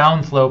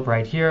 downslope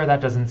right here. That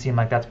doesn't seem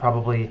like that's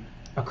probably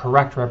a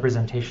correct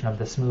representation of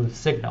the smooth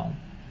signal.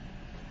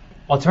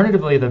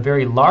 Alternatively, the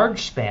very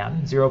large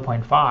span,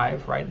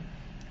 0.5, right,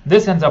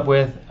 this ends up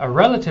with a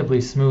relatively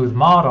smooth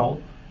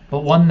model, but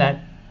one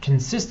that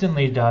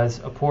consistently does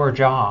a poor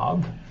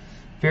job,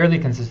 fairly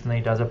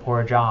consistently does a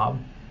poor job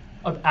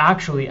of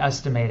actually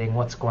estimating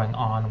what's going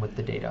on with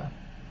the data.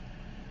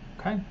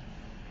 Okay?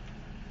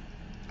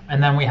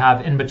 And then we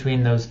have in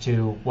between those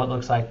two what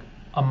looks like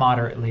a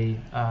moderately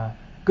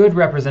good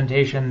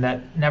representation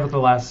that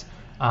nevertheless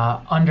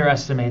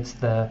underestimates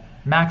the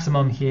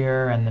maximum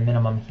here and the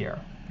minimum here.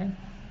 Okay?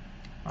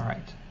 All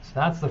right, so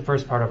that's the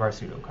first part of our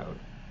pseudocode.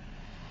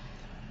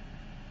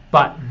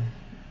 But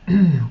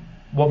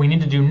what we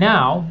need to do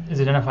now is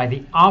identify the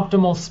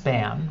optimal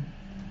span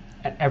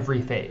at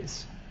every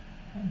phase.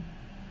 Okay?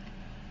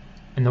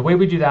 And the way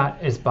we do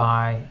that is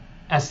by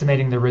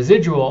estimating the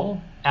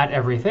residual at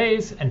every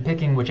phase and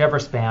picking whichever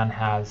span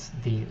has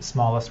the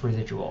smallest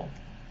residual.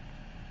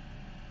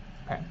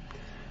 Okay.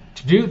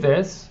 To do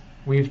this,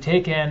 we've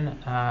taken,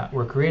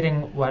 we're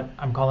creating what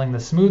I'm calling the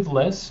smooth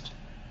list,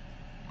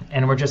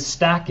 and we're just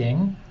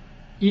stacking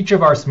each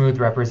of our smooth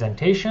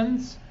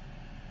representations.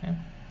 Okay.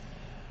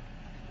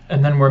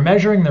 And then we're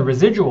measuring the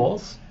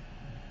residuals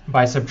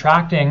by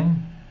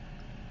subtracting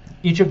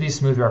each of these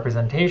smooth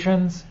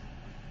representations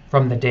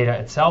from the data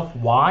itself,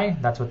 y,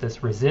 that's what this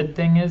resid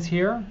thing is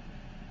here.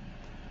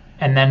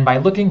 And then by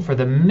looking for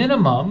the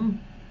minimum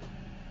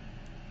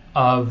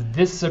of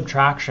this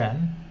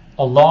subtraction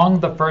along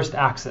the first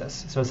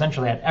axis. So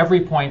essentially at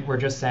every point, we're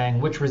just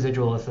saying which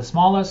residual is the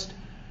smallest,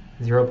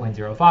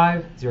 0.05,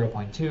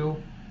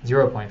 0.2,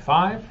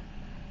 0.5.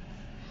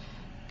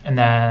 And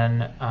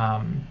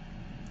then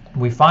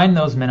we find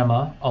those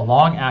minima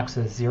along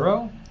axis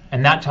 0,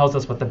 and that tells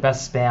us what the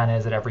best span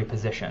is at every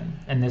position.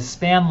 And this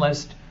span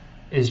list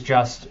is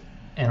just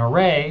an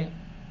array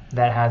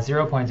that has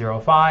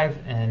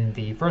 0.05 in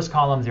the first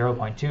column,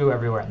 0.2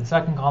 everywhere in the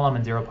second column,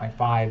 and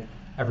 0.5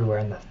 everywhere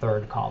in the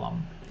third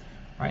column.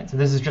 Right? So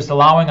this is just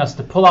allowing us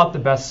to pull out the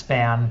best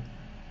span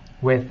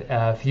with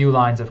a few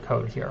lines of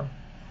code here.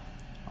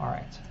 All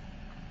right.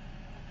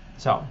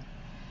 So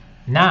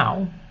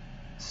now,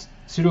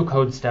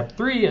 pseudocode step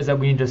 3 is that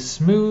we need to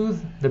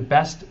smooth the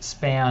best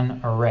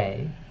span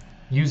array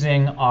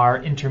using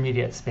our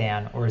intermediate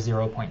span, or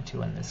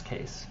 0.2 in this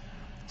case.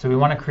 So we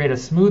want to create a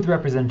smooth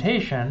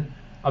representation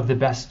of the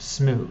best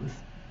smooth.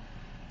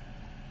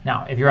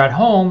 Now, if you're at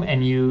home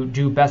and you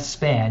do best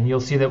span, you'll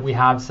see that we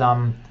have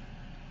some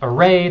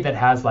array that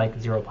has like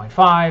 0.5,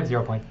 0.2,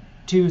 0.2,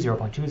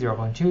 0.2,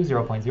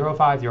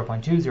 0.05,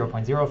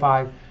 0.2,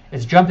 0.05.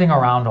 It's jumping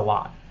around a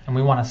lot, and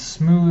we want to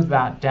smooth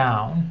that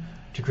down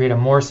to create a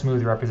more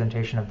smooth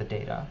representation of the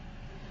data.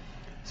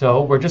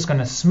 So we're just going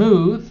to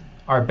smooth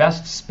our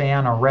best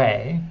span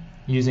array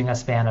using a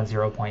span of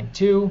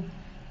 0.2,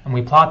 and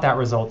we plot that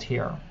result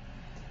here.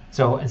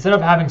 So instead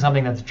of having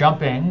something that's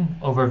jumping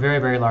over very,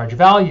 very large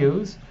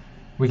values,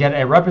 we get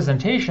a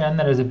representation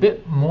that is a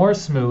bit more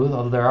smooth,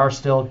 although there are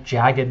still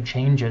jagged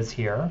changes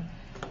here.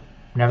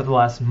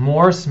 Nevertheless,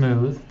 more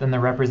smooth than the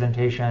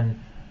representation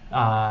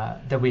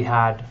that we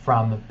had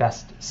from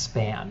best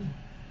span.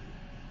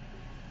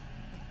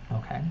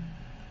 Okay,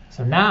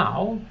 so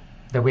now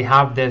that we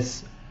have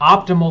this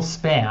optimal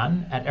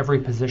span at every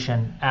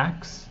position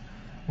x,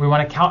 we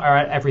want to count, or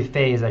at every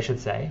phase, I should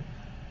say,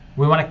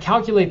 we want to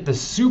calculate the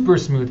super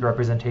smooth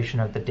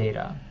representation of the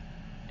data.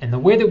 And the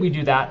way that we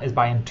do that is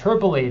by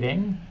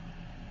interpolating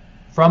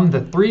from the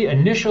 3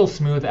 initial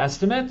smooth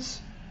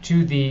estimates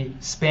to the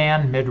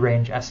span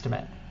mid-range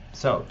estimate.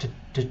 So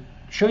to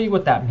show you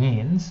what that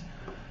means,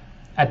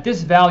 at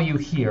this value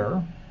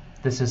here,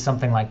 this is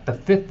something like the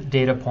 5th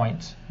data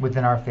point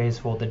within our phase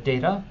folded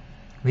data,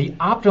 the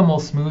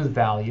optimal smooth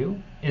value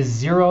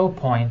is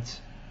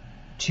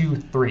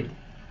 0.23.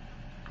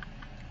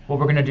 What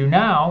we're going to do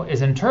now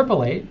is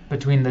interpolate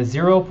between the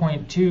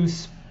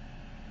 0.2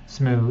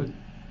 smooth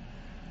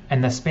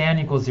and the span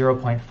equals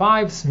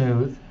 0.5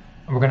 smooth,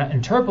 and we're going to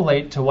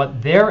interpolate to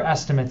what their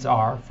estimates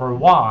are for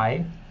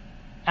y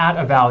at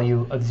a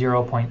value of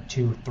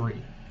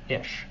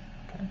 0.23-ish.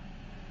 Okay?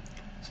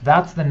 So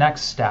that's the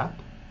next step.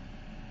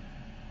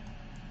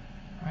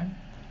 All right?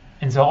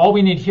 And so all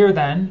we need here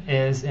then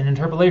is an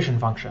interpolation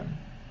function.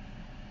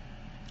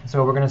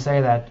 So we're going to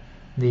say that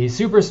the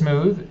super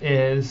smooth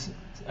is,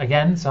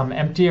 again, some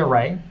empty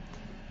array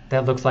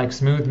that looks like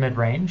smooth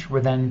mid-range.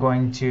 We're then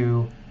going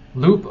to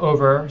loop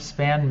over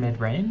span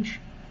mid-range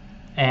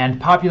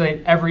and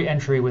populate every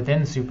entry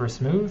within super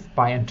smooth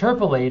by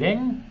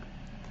interpolating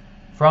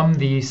from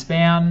the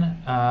span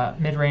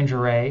mid-range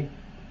array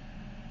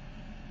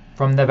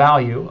from the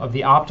value of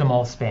the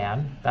optimal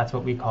span. That's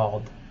what we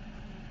called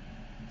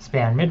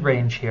span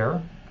mid-range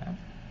here. Okay.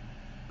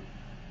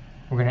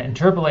 We're going to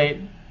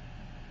interpolate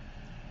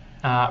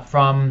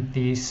from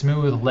the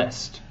smooth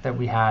list that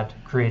we had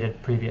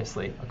created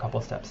previously a couple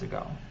steps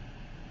ago.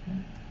 Okay.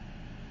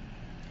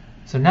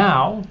 So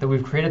now that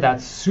we've created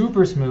that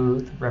super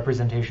smooth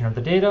representation of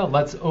the data,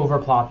 let's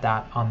overplot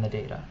that on the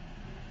data.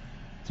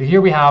 So here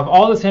we have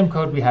all the same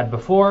code we had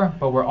before,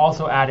 but we're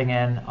also adding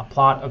in a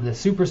plot of the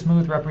super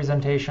smooth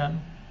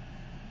representation.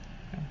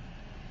 Okay.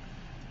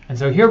 And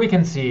so here we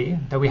can see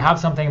that we have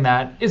something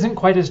that isn't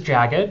quite as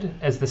jagged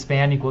as the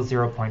span equals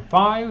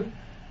 0.5,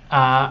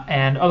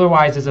 and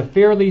otherwise is a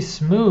fairly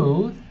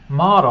smooth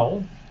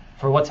model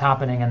for what's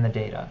happening in the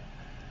data.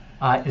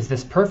 Is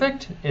this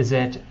perfect? Is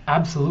it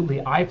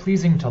absolutely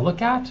eye-pleasing to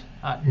look at?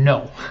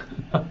 No.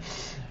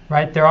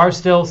 Right? There are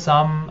still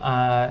some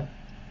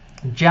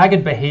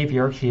jagged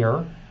behavior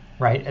here.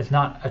 Right? It's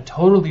not a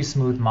totally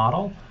smooth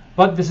model,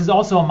 but this is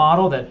also a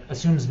model that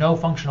assumes no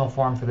functional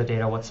form for the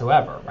data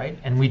whatsoever. Right?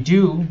 And we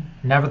do,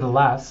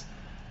 nevertheless,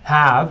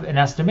 have an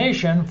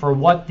estimation for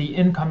what the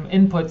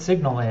input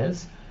signal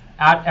is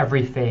at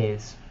every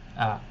phase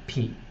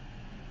p.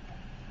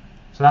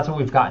 So that's what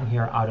we've gotten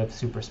here out of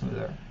super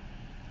smoother.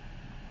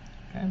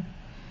 Okay.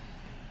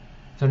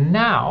 So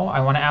now I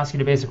want to ask you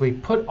to basically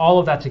put all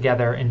of that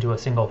together into a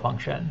single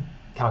function,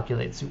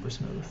 calculate super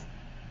smooth.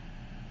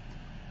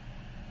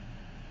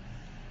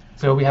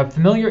 So we have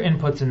familiar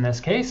inputs in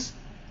this case,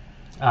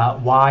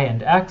 y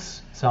and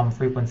x, some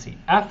frequency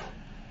f.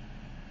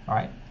 All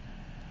right.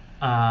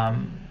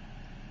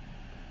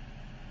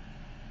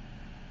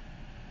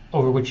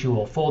 Over which you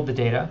will fold the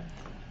data.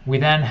 We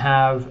then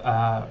have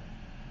a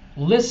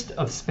list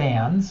of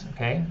spans.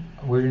 Okay,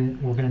 we're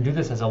going to do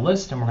this as a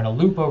list, and we're going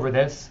to loop over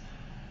this,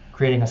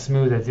 creating a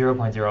smooth at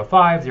 0.05,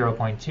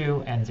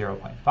 0.2, and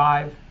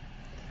 0.5.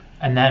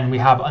 And then we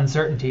have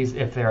uncertainties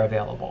if they're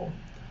available.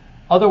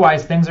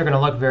 Otherwise, things are going to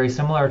look very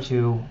similar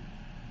to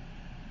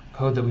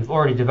code that we've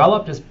already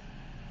developed as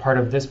part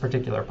of this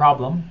particular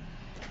problem.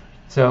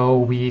 So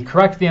we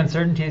correct the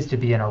uncertainties to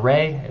be an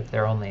array if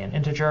they're only an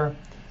integer.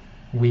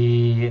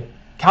 We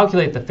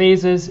calculate the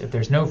phases. If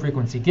there's no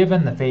frequency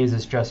given, the phase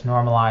is just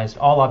normalized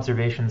all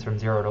observations from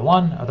 0 to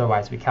 1.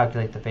 Otherwise, we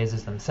calculate the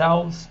phases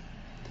themselves.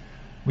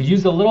 We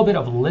use a little bit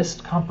of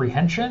list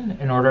comprehension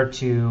in order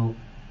to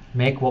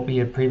make what we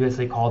had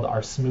previously called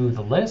our smooth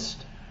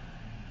list.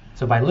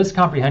 So by list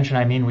comprehension,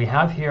 I mean we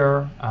have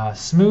here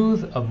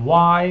smooth of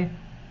y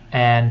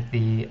and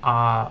the,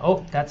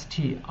 oh, that's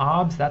t,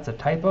 obs, that's a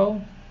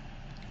typo.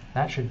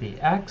 That should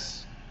be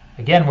x.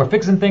 Again, we're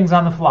fixing things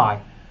on the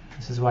fly.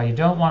 This is why you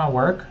don't want to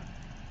work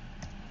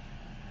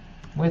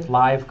with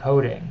live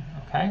coding,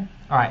 okay?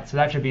 All right, so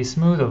that should be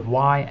smooth of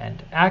y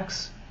and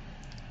x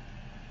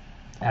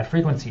at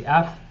frequency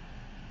f.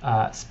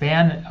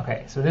 Span,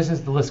 okay, so this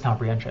is the list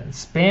comprehension.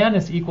 Span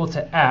is equal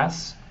to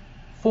s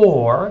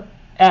for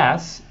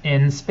s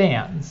in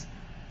spans.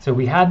 So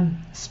we had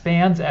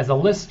spans as a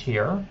list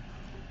here,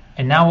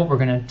 and now what we're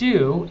going to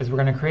do is we're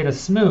going to create a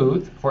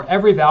smooth for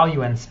every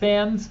value in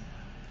spans,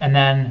 and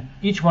then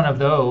each one of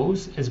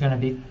those is going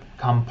to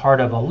become part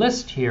of a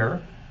list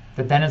here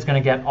that then is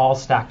going to get all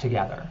stacked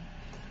together.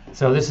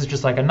 So this is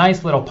just like a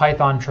nice little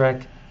Python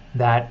trick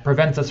that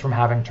prevents us from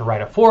having to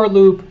write a for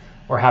loop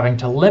or having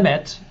to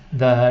limit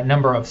the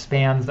number of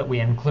spans that we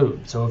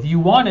include. So if you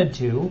wanted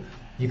to,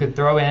 you could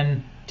throw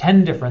in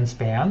 10 different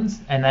spans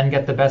and then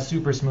get the best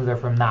super smoother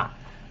from that.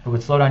 It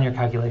would slow down your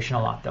calculation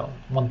a lot, though.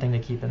 One thing to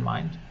keep in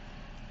mind.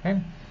 Okay.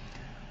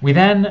 We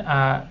then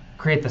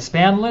create the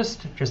span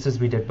list, just as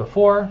we did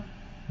before.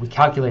 We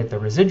calculate the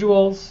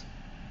residuals.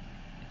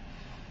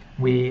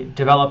 We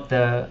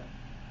then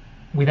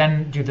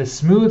do the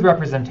smooth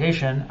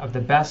representation of the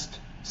best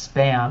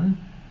span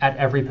at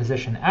every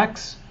position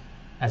x,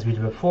 as we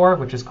did before,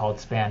 which is called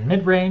span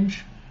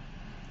midrange.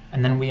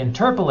 And then we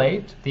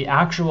interpolate the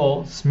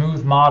actual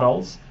smooth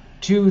models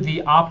to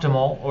the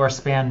optimal or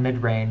span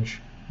midrange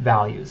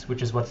values,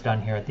 which is what's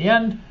done here at the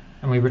end.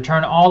 And we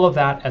return all of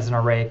that as an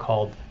array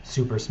called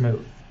super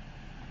smooth.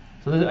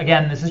 So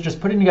again, this is just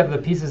putting together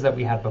the pieces that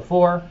we had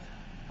before,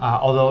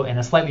 although in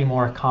a slightly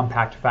more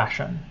compact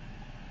fashion.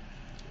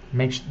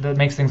 That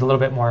makes things a little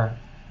bit more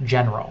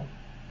general.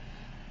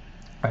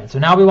 All right, so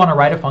now we want to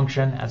write a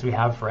function, as we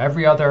have for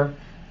every other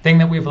thing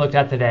that we've looked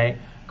at today,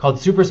 called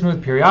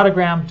supersmooth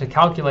periodogram to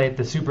calculate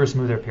the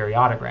supersmoother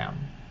periodogram.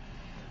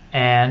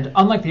 And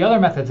unlike the other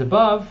methods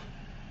above,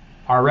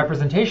 our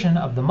representation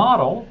of the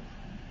model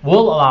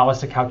will allow us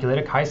to calculate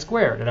a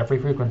chi-squared at every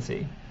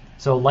frequency.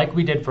 So like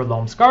we did for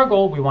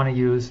Lohm-Skargel, we want to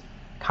use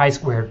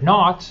chi-squared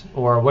naught,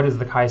 or what is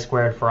the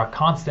chi-squared for a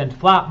constant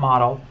flat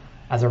model,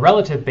 as a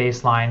relative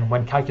baseline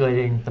when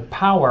calculating the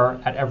power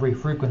at every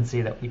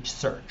frequency that we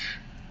search.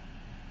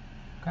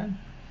 Okay?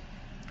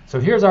 So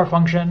here's our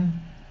function.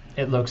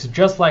 It looks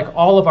just like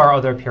all of our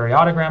other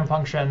periodogram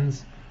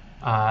functions.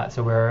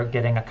 So we're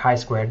getting a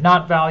chi-squared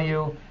naught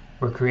value.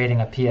 We're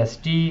creating a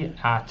PSD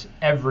at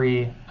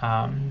every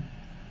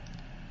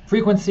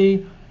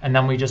frequency, and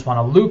then we just want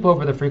to loop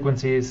over the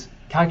frequencies,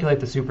 calculate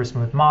the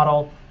supersmooth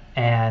model,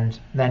 and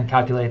then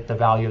calculate the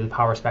value of the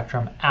power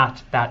spectrum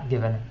at that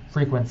given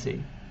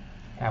frequency.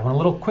 Okay, I went a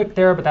little quick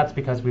there, but that's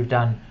because we've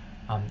done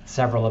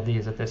several of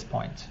these at this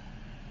point.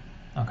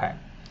 Okay,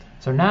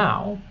 so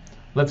now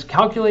let's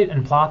calculate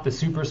and plot the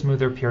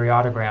supersmoother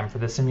periodogram for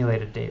the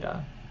simulated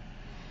data.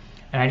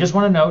 And I just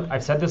want to note,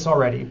 I've said this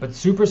already, but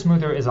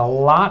supersmoother is a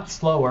lot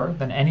slower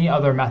than any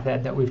other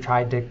method that we've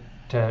tried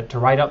to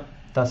write up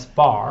thus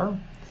far.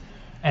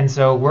 And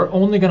so we're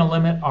only going to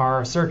limit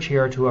our search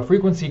here to a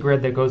frequency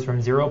grid that goes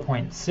from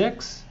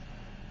 0.6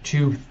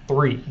 to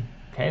 3.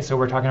 Okay, so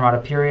we're talking about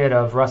a period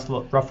of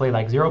roughly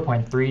like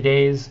 0.3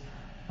 days,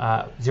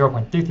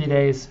 0.33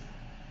 days,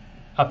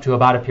 up to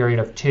about a period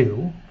of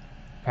 2.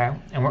 Okay,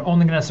 and we're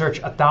only going to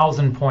search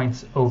 1,000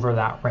 points over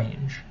that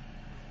range.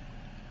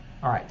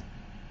 All right,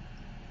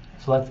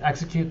 so let's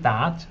execute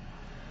that.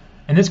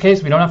 In this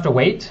case, we don't have to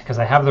wait because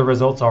I have the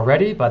results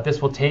already, but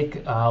this will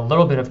take a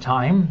little bit of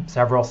time,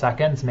 several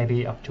seconds,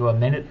 maybe up to a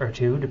minute or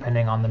two,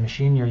 depending on the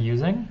machine you're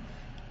using.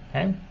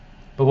 Okay,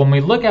 but when we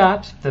look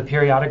at the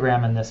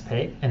periodogram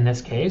in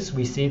this case,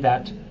 we see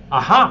that,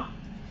 aha,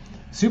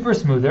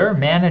 supersmoother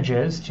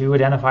manages to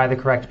identify the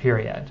correct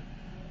period.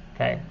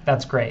 Okay,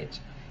 that's great.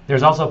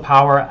 There's also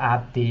power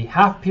at the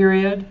half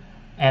period,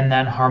 and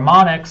then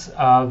harmonics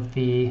of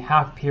the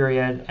half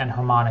period and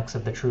harmonics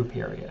of the true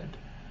period.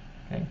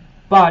 Okay,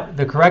 but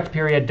the correct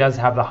period does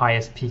have the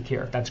highest peak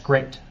here. That's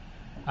great.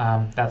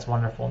 That's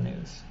wonderful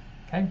news.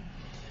 Okay.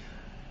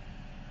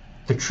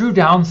 The true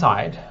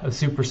downside of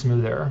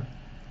supersmoother,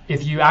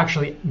 if you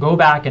actually go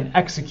back and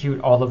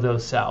execute all of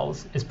those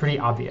cells, is pretty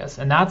obvious,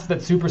 and that's that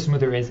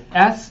supersmoother is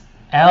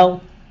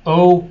S-L-O-W,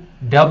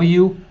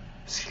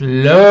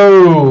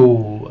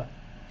 slow.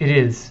 It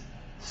is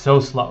so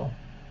slow.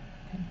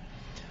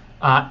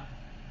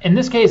 In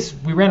this case,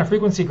 we ran a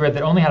frequency grid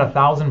that only had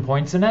 1,000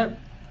 points in it,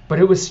 but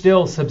it was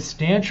still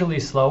substantially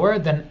slower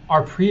than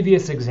our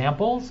previous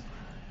examples.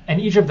 And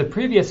each of the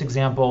previous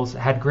examples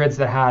had grids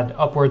that had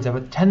upwards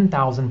of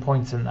 10,000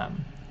 points in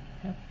them.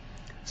 Okay.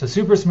 So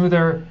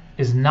supersmoother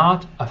is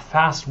not a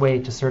fast way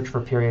to search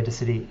for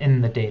periodicity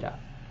in the data.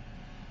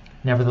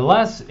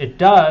 Nevertheless, it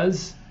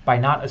does, by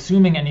not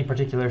assuming any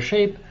particular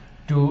shape,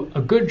 do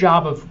a good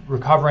job of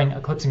recovering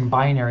eclipsing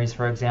binaries,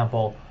 for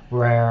example,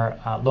 where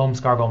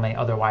Lohm-Skargel may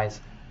otherwise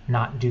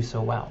not do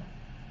so well.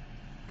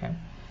 Okay.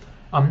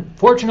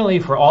 Fortunately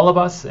for all of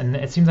us, and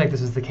it seems like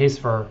this is the case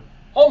for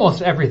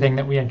almost everything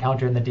that we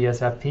encounter in the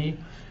DSFP,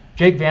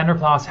 Jake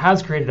Vanderplas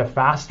has created a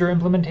faster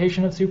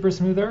implementation of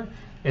supersmoother.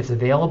 It's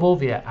available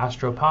via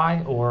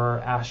AstroPy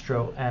or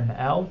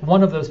AstroML,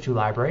 one of those two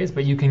libraries,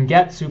 but you can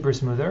get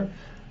supersmoother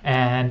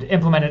and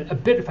implement it a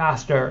bit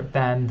faster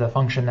than the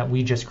function that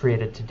we just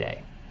created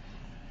today.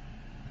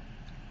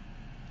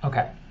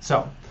 Okay,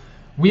 so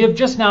we have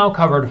just now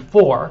covered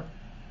 4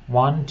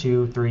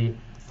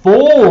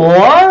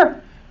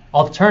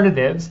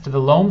 alternatives to the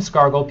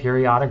Lohm-Skargel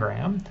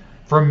periodogram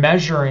for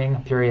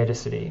measuring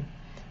periodicity.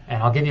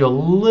 And I'll give you a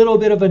little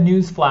bit of a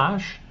news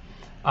flash.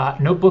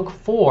 Notebook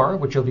 4,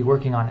 which you'll be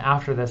working on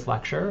after this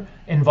lecture,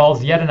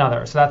 involves yet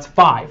another. So that's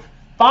 5,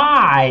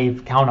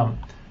 count them,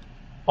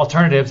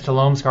 alternatives to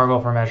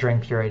Lohm-Skargel for measuring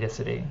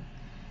periodicity.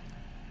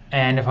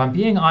 And if I'm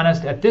being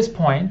honest, at this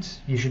point,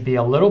 you should be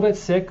a little bit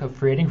sick of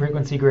creating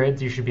frequency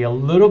grids. You should be a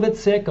little bit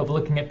sick of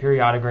looking at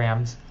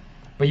periodograms.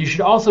 But you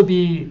should also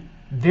be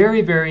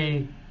very,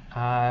 very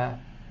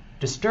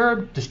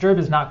disturbed. Disturbed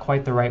is not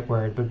quite the right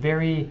word, but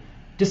very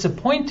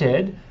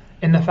disappointed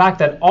in the fact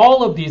that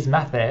all of these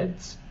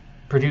methods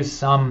produce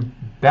some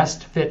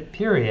best fit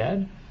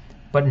period,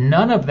 but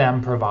none of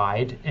them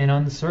provide an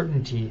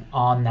uncertainty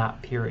on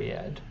that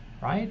period,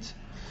 right?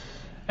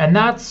 And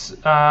that's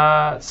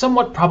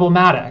somewhat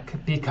problematic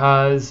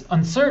because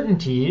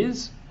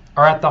uncertainties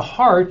are at the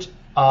heart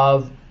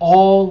of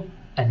all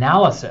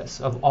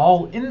analysis, of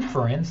all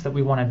inference that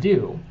we want to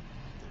do.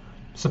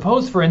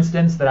 Suppose, for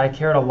instance, that I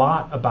cared a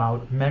lot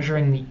about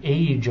measuring the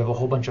age of a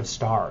whole bunch of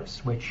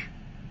stars, which,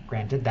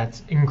 granted,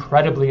 that's an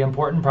incredibly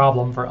important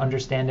problem for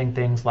understanding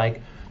things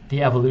like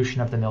the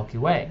evolution of the Milky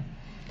Way.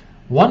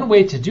 One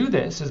way to do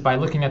this is by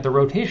looking at the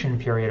rotation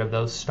period of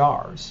those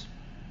stars.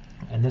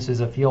 And this is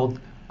a field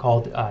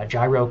called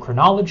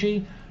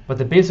gyrochronology, but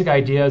the basic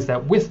idea is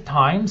that with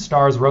time,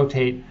 stars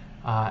rotate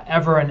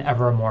ever and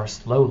ever more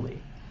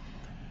slowly.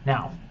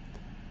 Now,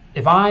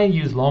 if I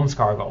use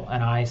Lomskargel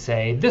and I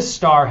say, this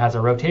star has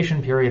a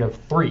rotation period of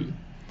 3,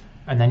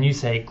 and then you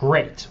say,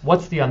 great,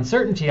 what's the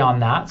uncertainty on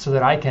that so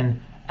that I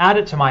can add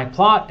it to my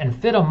plot and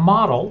fit a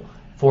model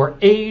for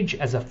age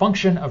as a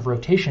function of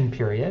rotation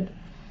period?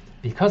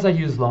 Because I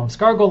use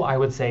Lomskargel, I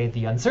would say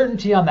the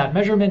uncertainty on that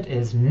measurement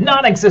is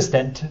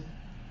non-existent.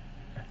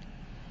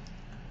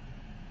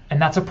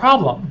 And that's a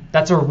problem.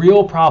 That's a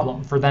real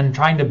problem for then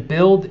trying to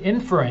build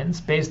inference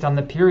based on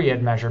the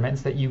period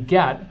measurements that you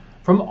get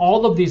from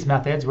all of these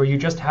methods where you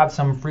just have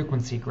some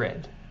frequency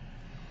grid.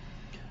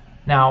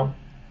 Now,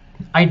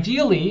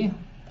 ideally,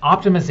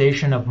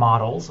 optimization of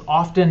models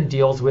often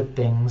deals with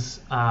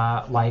things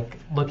like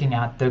looking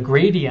at the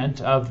gradient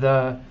of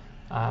the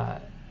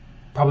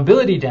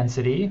probability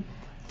density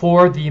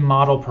for the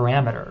model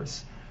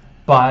parameters.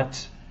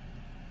 But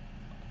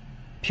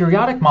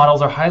periodic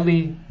models are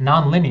highly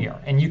nonlinear,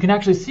 and you can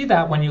actually see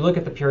that when you look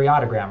at the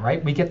periodogram,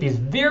 right? We get these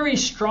very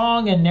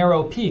strong and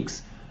narrow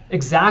peaks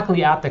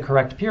exactly at the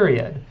correct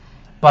period.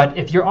 But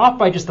if you're off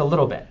by just a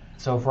little bit,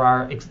 so for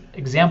our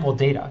example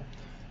data,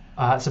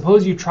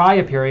 suppose you try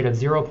a period of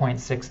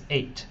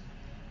 0.68,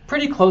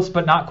 pretty close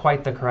but not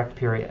quite the correct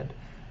period.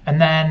 And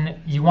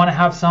then you want to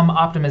have some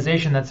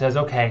optimization that says,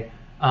 okay,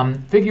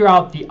 figure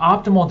out the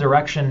optimal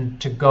direction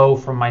to go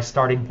from my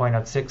starting point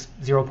of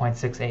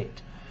 0.68.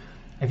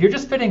 If you're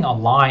just fitting a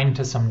line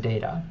to some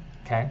data,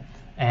 okay,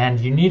 and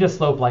you need a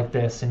slope like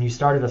this, and you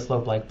started a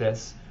slope like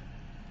this,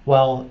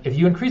 well, if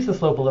you increase the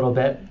slope a little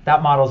bit,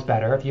 that model's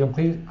better. If you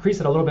increase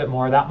it a little bit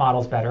more, that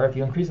model's better. If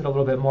you increase it a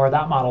little bit more,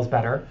 that model's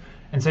better.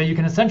 And so you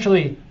can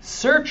essentially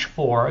search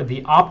for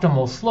the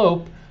optimal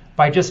slope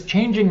by just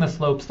changing the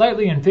slope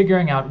slightly and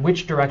figuring out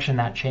which direction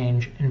that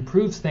change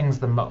improves things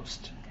the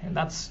most. Okay,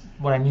 that's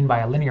what I mean by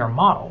a linear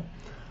model.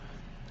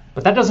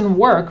 But that doesn't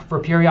work for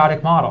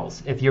periodic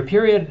models. If your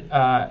period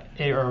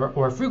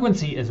or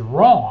frequency is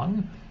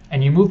wrong,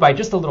 and you move by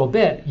just a little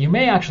bit, you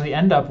may actually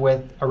end up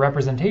with a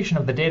representation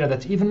of the data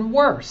that's even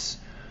worse.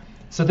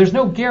 So there's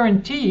no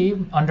guarantee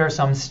under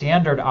some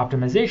standard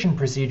optimization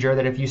procedure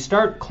that if you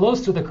start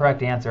close to the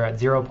correct answer at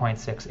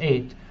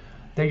 0.68,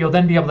 that you'll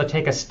then be able to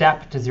take a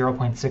step to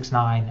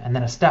 0.69 and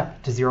then a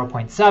step to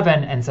 0.7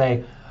 and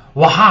say,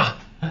 waha,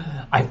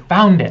 I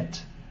found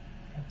it.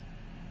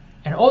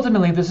 And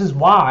ultimately, this is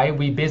why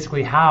we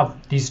basically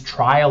have these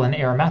trial and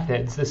error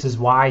methods. This is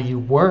why you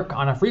work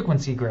on a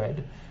frequency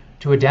grid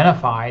to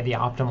identify the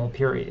optimal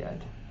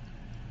period.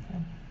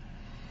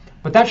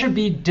 But that should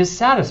be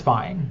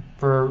dissatisfying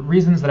for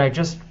reasons that I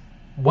just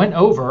went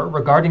over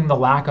regarding the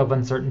lack of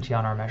uncertainty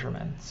on our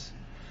measurements.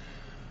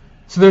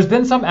 So there's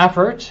been some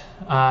effort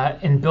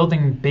in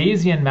building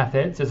Bayesian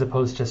methods as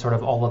opposed to sort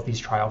of all of these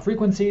trial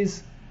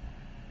frequencies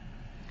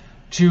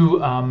to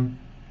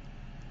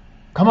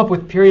come up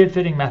with period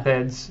fitting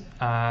methods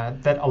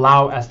that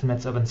allow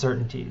estimates of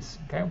uncertainties.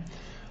 Okay?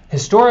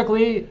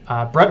 Historically,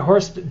 Brett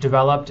Horst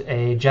developed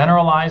a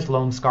generalized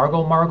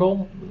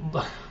Lomskargel-Margel.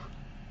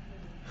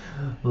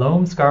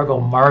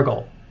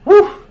 Lomskargel-Margel.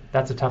 Whew,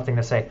 that's a tough thing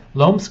to say.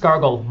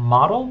 Lomskargel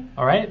model,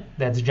 all right?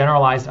 That's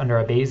generalized under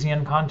a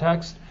Bayesian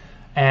context.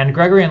 And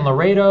Gregory and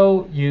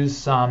Laredo used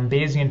some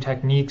Bayesian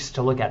techniques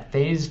to look at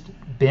phased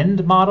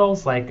binned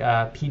models like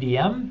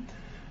PDM.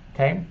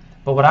 Okay?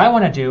 But what I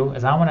want to do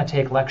is I want to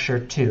take lecture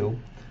 2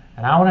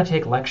 and I want to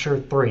take lecture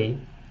 3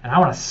 and I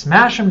want to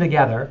smash them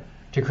together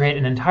to create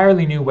an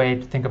entirely new way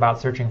to think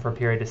about searching for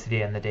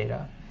periodicity in the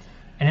data.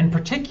 And in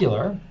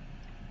particular,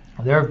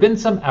 there have been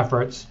some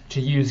efforts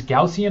to use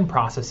Gaussian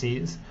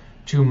processes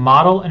to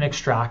model and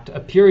extract a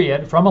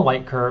period from a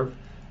light curve,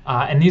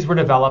 and these were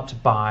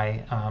developed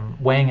by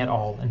Wang et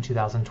al. In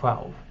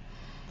 2012.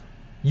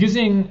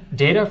 Using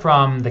data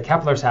from the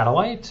Kepler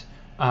satellite,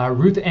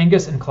 Ruth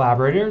Angus and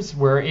collaborators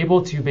were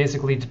able to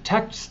basically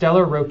detect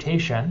stellar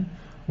rotation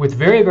with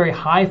very, very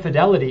high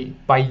fidelity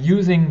by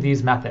using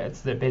these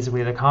methods, that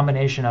basically the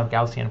combination of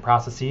Gaussian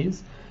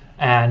processes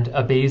and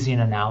a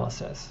Bayesian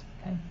analysis.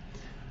 Okay?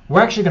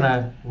 we're actually going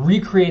to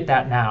recreate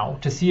that now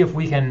to see if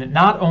we can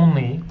not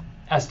only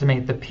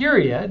estimate the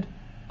period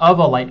of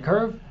a light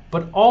curve,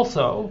 but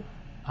also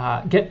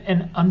get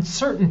an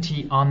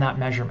uncertainty on that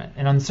measurement,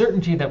 an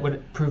uncertainty that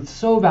would prove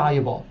so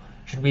valuable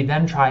should we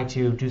then try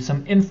to do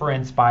some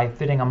inference by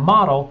fitting a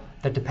model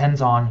that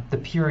depends on the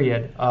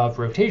period of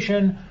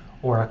rotation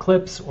or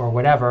eclipse or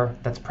whatever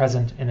that's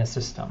present in a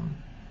system.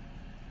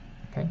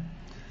 Okay.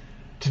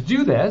 To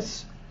do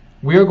this,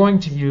 we are going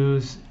to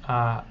use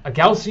a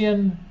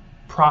Gaussian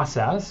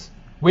process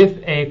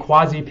with a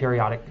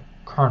quasi-periodic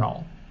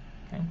kernel.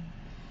 Okay.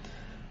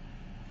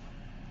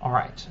 All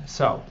right,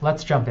 so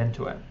let's jump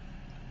into it.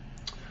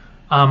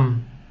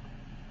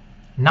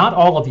 Not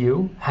all of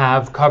you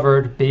have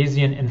covered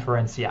Bayesian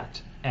inference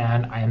yet,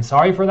 and I am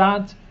sorry for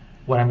that.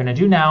 What I'm going to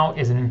do now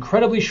is an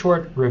incredibly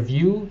short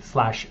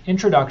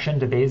review/introduction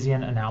to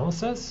Bayesian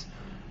analysis,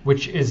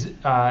 which is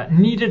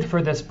needed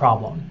for this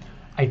problem.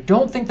 I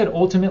don't think that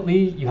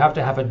ultimately you have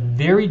to have a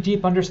very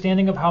deep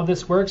understanding of how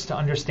this works to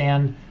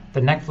understand the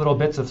next little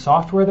bits of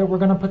software that we're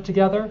going to put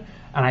together,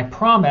 and I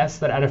promise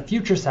that at a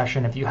future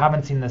session, if you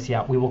haven't seen this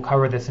yet, we will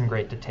cover this in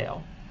great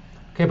detail.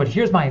 Okay, but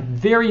here's my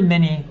very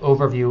mini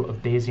overview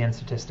of Bayesian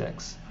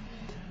statistics.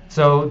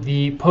 So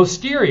the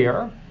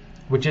posterior,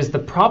 which is the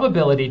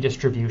probability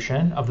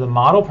distribution of the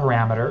model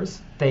parameters,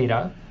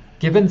 theta,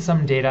 given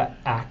some data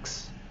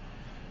x,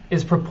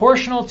 is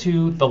proportional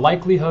to the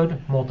likelihood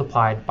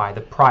multiplied by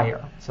the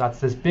prior. So that's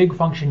this big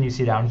function you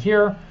see down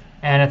here,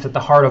 and it's at the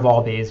heart of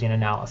all Bayesian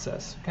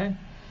analysis. Okay?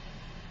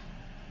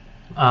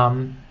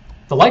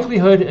 The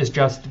likelihood is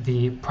just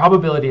the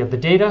probability of the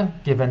data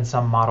given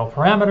some model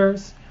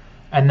parameters,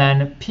 and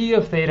then P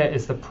of theta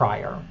is the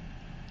prior.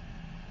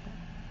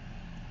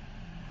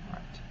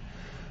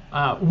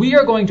 We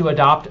are going to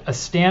adopt a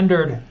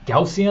standard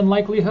Gaussian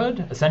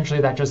likelihood. Essentially,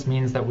 that just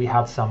means that we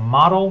have some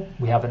model,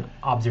 we have an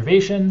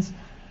observations,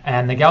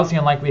 and the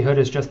Gaussian likelihood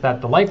is just that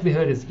the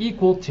likelihood is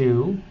equal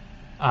to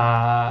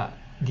an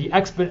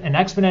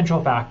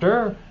exponential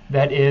factor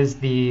that is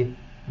the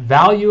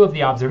value of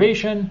the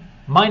observation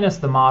minus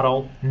the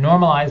model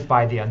normalized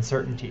by the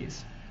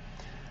uncertainties.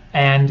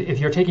 And if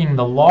you're taking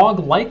the log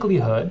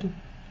likelihood,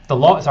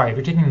 if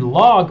you're taking the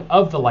log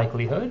of the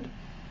likelihood,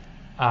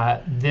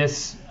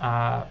 this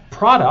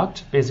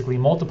product, basically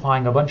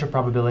multiplying a bunch of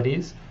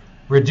probabilities,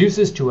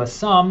 reduces to a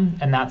sum,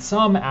 and that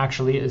sum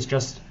actually is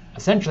just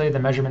essentially the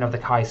measurement of the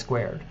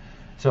chi-squared.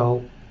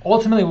 So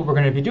ultimately what we're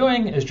going to be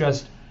doing is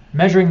just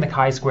measuring the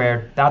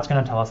chi-squared. That's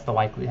going to tell us the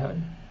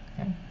likelihood.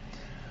 Okay?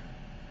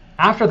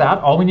 After that,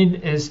 all we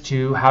need is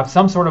to have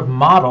some sort of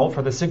model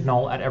for the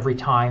signal at every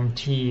time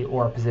t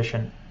or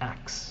position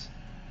x.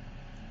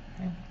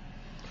 Okay?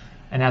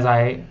 And as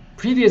I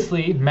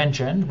previously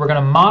mentioned, we're going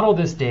to model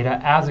this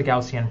data as a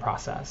Gaussian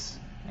process.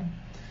 Okay?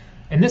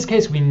 In this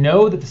case, we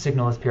know that the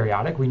signal is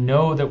periodic. We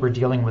know that we're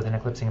dealing with an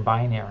eclipsing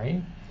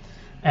binary.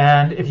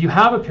 And if you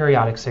have a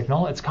periodic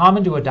signal, it's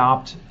common to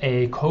adopt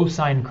a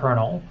cosine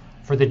kernel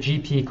for the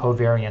GP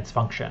covariance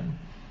function.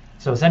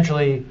 So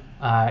essentially,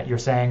 you're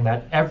saying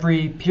that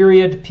every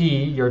period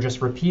p, you're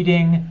just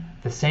repeating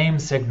the same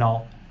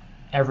signal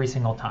every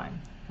single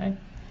time. Okay?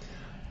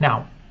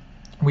 Now,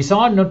 we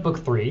saw in Notebook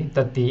 3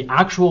 that the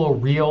actual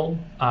real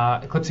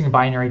eclipsing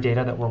binary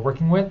data that we're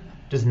working with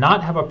does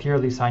not have a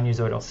purely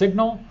sinusoidal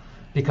signal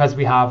because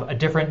we have a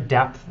different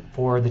depth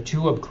for the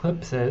two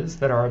eclipses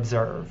that are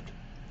observed.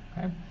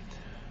 Okay?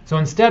 So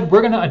instead,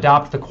 we're going to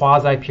adopt the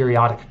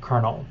quasi-periodic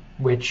kernel,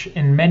 which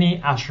in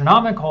many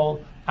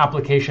astronomical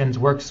applications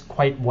works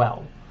quite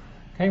well.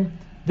 Okay?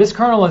 This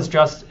kernel is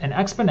just an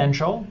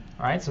exponential, all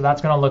right? So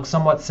that's going to look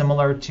somewhat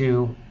similar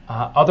to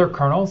other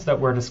kernels that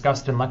were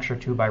discussed in Lecture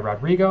 2 by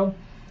Rodrigo.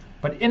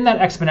 But in that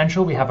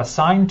exponential, we have a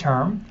sine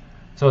term.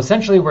 So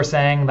essentially, we're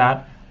saying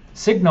that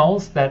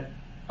signals that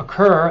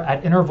occur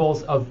at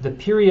intervals of the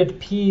period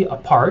p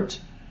apart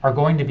are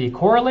going to be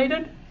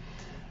correlated.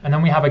 And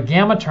then we have a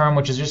gamma term,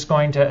 which is just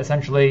going to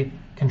essentially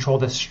control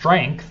the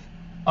strength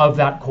of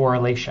that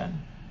correlation.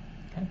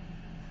 Okay?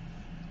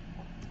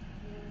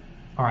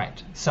 All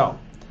right, so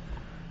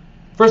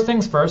first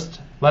things first,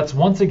 let's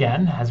once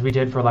again, as we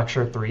did for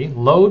Lecture 3,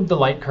 load the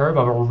light curve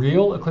of a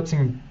real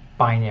eclipsing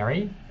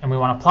binary. And we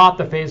want to plot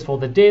the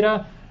phase-folded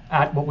data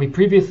at what we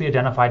previously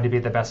identified to be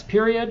the best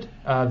period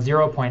of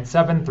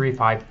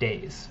 0.735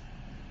 days.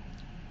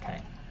 Okay.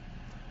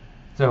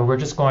 So we're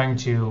just going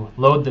to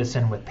load this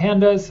in with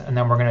pandas, and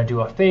then we're going to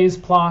do a phase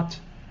plot.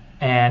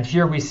 And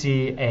here we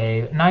see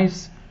a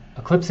nice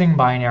eclipsing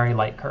binary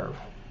light curve.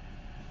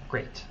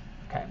 Great.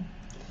 Okay.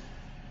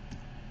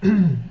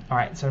 All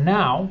right, so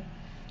now,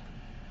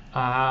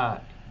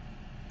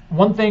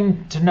 one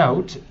thing to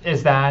note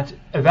is that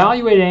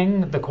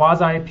evaluating the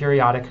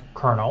quasi-periodic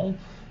kernel,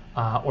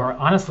 or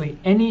honestly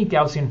any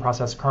Gaussian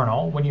process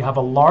kernel, when you have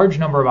a large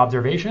number of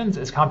observations,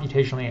 is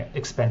computationally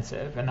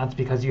expensive. And that's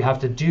because you have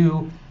to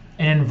do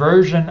an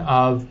inversion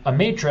of a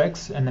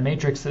matrix, and the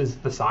matrix is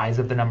the size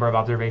of the number of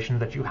observations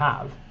that you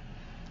have.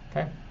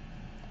 Okay?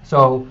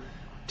 So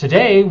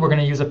today, we're going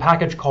to use a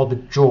package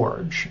called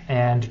George.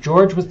 And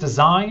George was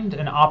designed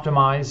and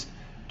optimized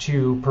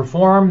to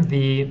perform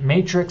the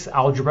matrix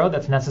algebra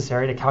that's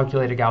necessary to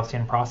calculate a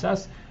Gaussian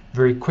process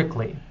very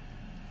quickly.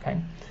 Okay?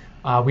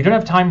 We don't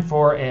have time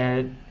for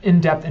an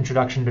in-depth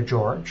introduction to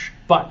George,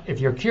 but if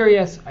you're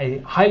curious,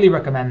 I highly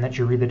recommend that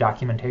you read the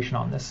documentation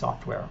on this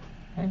software.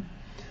 Okay?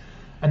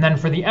 And then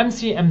for the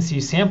MC-MC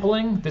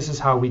sampling, this is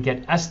how we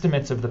get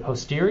estimates of the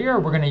posterior.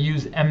 We're going to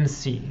use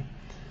MC.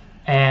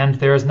 And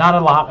there's not a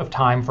lot of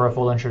time for a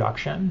full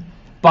introduction,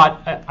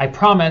 but I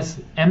promise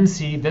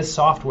MC, this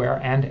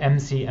software, and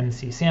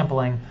MC-MC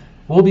sampling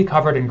will be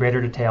covered in greater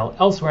detail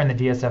elsewhere in the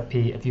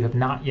DSFP if you have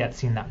not yet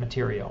seen that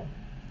material.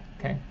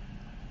 Okay?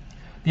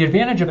 The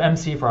advantage of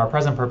MC for our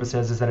present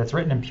purposes is that it's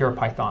written in pure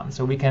Python,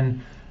 so we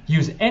can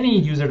use any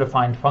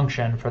user-defined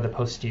function for the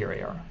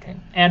posterior. Okay?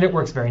 And it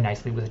works very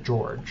nicely with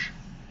George.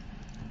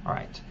 All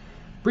right.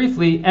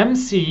 Briefly,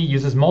 MC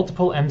uses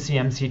multiple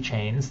MC-MC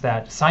chains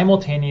that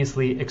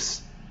simultaneously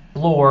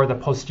explore the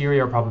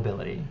posterior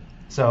probability.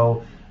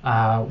 So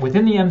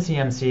within the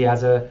MC-MC,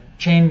 as a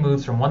chain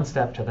moves from one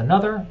step to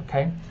another,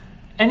 okay,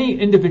 any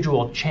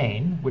individual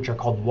chain, which are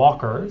called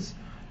walkers,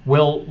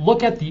 will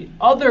look at the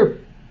other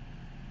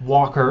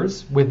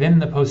walkers within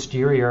the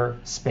posterior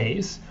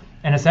space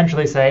and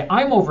essentially say,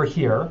 I'm over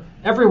here,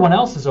 everyone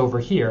else is over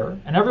here,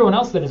 and everyone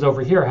else that is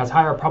over here has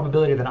higher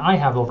probability than I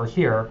have over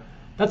here.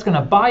 That's going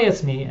to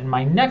bias me in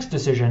my next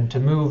decision to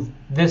move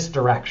this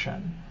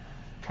direction.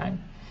 Okay.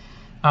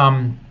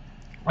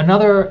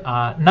 Another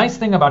nice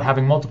thing about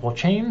having multiple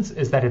chains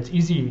is that it's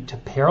easy to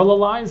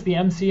parallelize the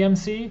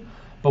MC-MC,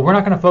 but we're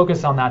not going to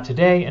focus on that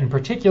today, in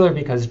particular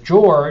because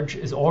George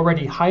is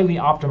already highly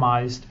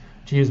optimized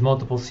to use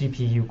multiple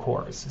CPU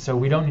cores. So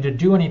we don't need to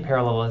do any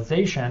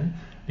parallelization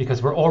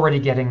because we're already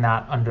getting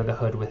that under the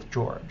hood with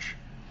George.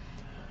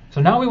 So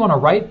now we want to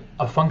write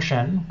a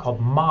function called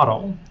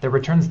model that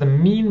returns the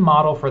mean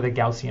model for the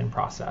Gaussian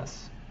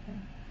process.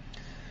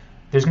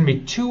 There's going to be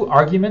two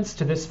arguments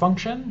to this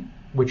function,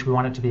 which we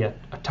want it to be a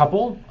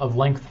tuple of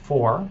length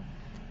 4.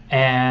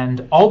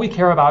 And all we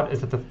care about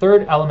is that the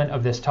third element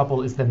of this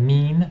tuple is the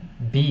mean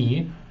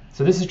b.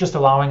 So this is just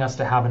allowing us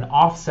to have an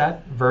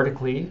offset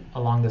vertically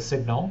along the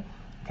signal,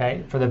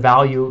 okay, for the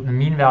value, the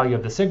mean value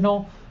of the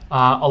signal,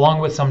 along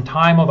with some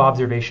time of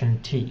observation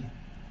t.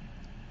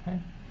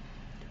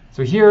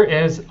 So here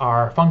is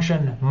our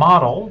function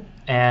model,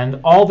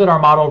 and all that our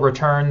model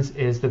returns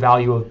is the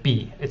value of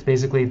b. It's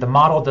basically the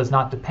model does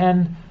not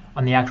depend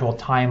on the actual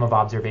time of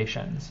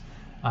observations.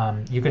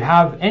 You could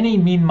have any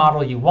mean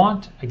model you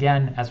want,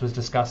 again, as was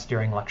discussed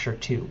during lecture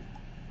 2.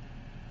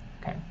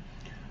 Okay.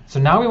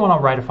 So now we want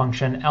to write a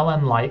function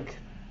ln-like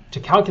to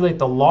calculate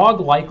the log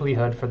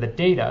likelihood for the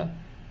data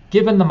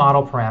given the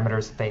model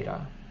parameters theta.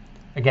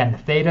 Again,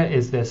 theta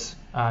is this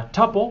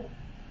tuple.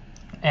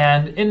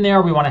 And in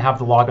there, we want to have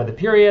the log of the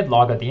period,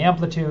 log of the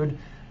amplitude,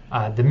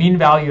 the mean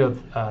value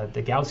of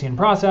the Gaussian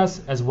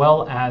process, as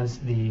well as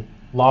the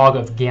log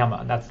of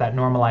gamma. That's that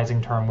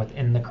normalizing term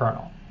within the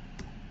kernel.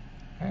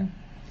 Okay.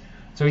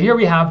 So here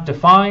we have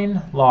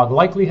define log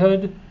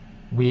likelihood.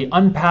 We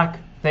unpack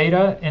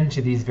theta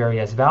into these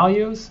various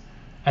values.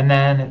 And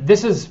then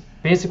this is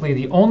basically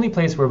the only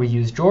place where we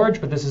use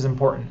George, but this is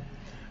important.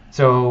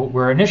 So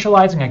we're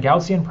initializing a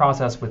Gaussian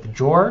process with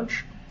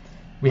George.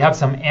 We have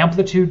some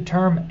amplitude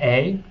term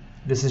A.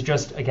 This is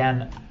just,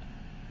 again,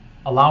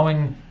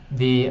 allowing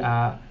the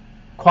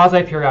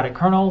quasi-periodic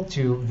kernel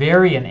to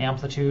vary in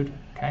amplitude,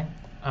 okay?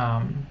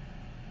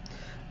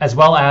 As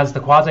well as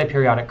the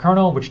quasi-periodic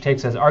kernel, which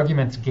takes as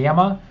arguments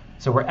gamma.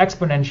 So we're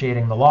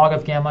exponentiating the log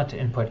of gamma to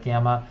input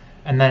gamma.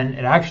 And then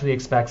it actually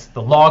expects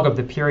the log of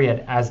the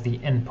period as the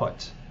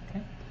input.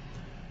 Okay?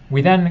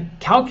 We then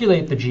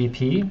calculate the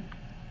GP.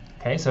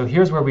 Okay, so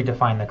here's where we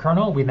define the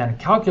kernel. We then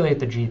calculate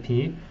the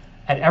GP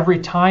at every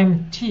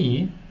time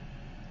t,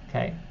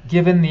 okay,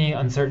 given the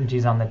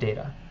uncertainties on the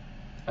data.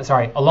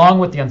 Along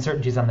with the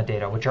uncertainties on the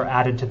data, which are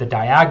added to the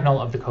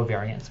diagonal of the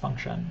covariance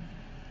function.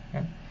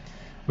 Okay.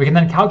 We can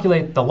then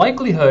calculate the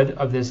likelihood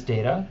of this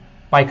data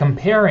by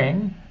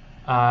comparing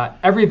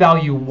every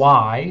value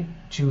y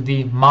to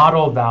the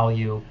model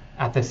value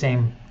at the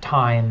same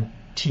time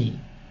t.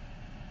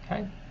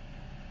 Okay.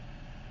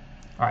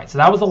 All right, so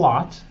that was a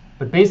lot,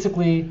 but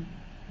basically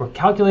we're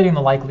calculating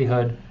the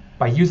likelihood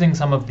by using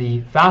some of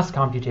the fast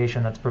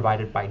computation that's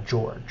provided by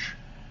George.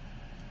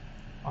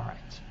 All right.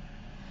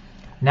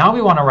 Now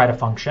we want to write a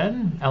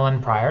function,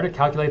 ln prior, to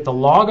calculate the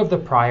log of the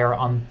prior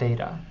on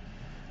theta.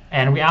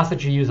 And we ask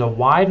that you use a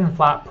wide and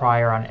flat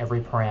prior on every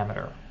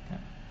parameter.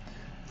 Okay.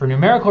 For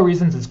numerical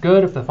reasons, it's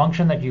good if the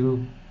function that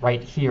you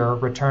write here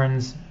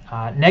returns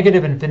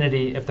negative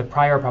infinity if the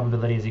prior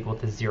probability is equal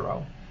to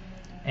 0.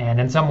 And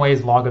in some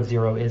ways, log of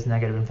 0 is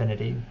negative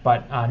infinity.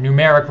 But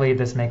numerically,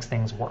 this makes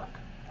things work.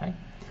 Okay.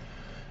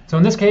 So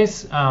in this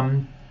case,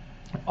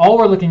 all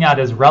we're looking at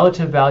is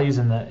relative values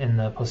in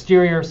the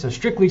posterior. So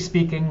strictly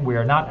speaking, we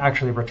are not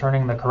actually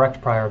returning the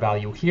correct prior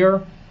value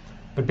here.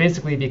 But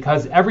basically,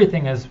 because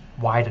everything is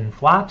wide and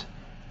flat,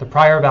 the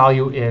prior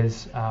value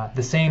is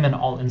the same in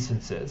all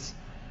instances.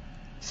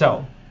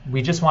 So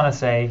we just want to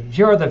say,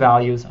 here are the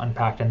values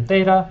unpacked in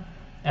theta.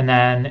 And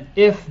then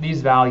if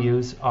these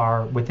values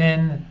are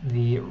within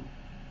the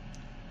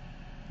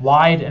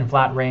wide and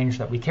flat range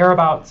that we care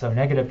about, so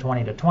negative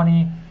 20 to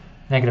 20,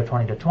 negative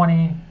 20 to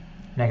 20,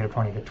 negative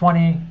 20 to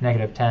 20,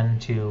 negative 10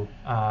 to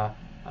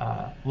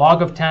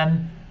log of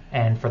 10,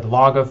 and for the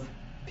log of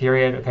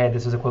period, okay,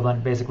 this is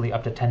equivalent basically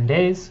up to 10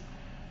 days,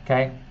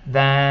 okay,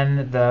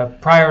 then the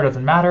prior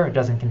doesn't matter, it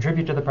doesn't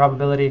contribute to the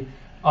probability,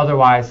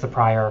 otherwise the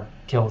prior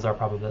kills our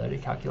probability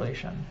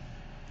calculation.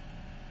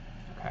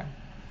 Okay,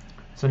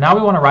 so now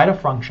we want to write a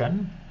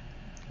function,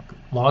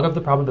 log of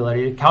the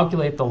probability, to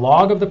calculate the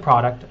log of the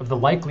product of the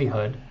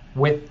likelihood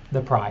with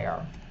the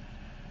prior.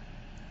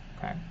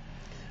 Okay,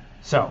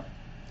 so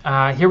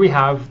here we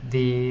have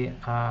the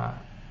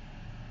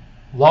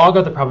log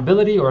of the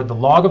probability, or the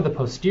log of the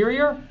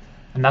posterior,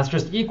 and that's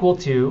just equal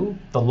to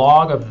the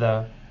log of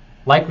the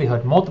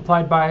likelihood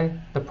multiplied by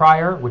the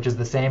prior, which is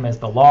the same as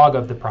the log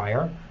of the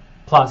prior,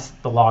 plus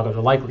the log of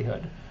the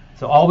likelihood.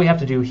 So all we have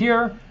to do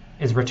here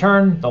is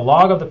return the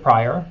log of the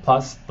prior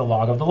plus the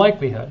log of the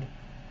likelihood.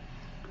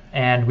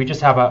 And we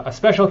just have a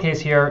special case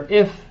here.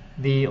 If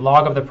the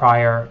log of the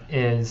prior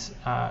is,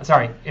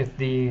 if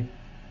the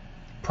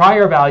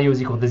prior value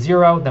is equal to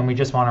 0, then we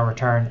just want to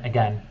return,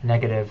 again,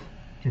 negative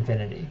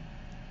infinity.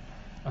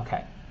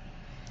 Okay,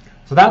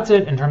 so that's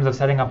it in terms of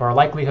setting up our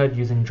likelihood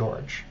using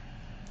George.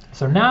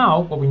 So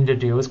now what we need to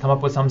do is come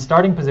up with some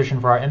starting position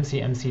for our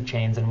MC-MC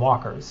chains and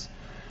walkers.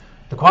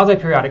 The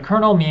quasi-periodic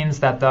kernel means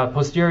that the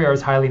posterior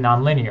is highly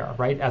nonlinear,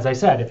 right? As I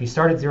said, if you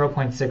start at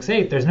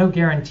 0.68, there's no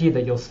guarantee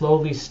that you'll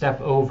slowly step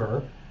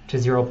over to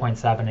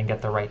 0.7 and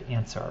get the right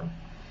answer.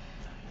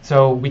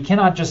 So we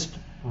cannot just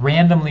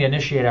randomly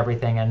initiate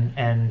everything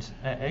and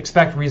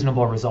expect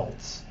reasonable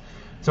results.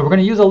 So we're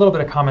going to use a little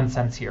bit of common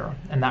sense here.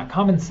 And that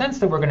common sense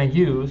that we're going to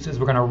use is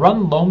we're going to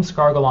run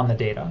Loam-Scargill on the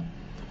data.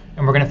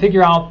 And we're going to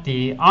figure out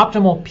the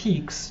optimal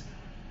peaks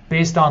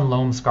based on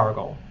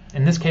Loam-Scargill.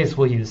 In this case,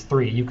 we'll use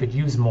 3. You could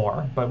use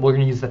more, but we're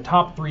going to use the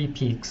top 3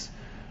 peaks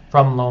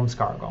from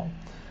Loam-Scargill.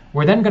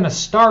 We're then going to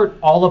start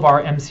all of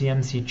our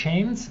MC-MC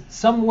chains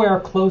somewhere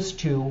close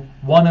to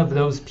one of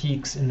those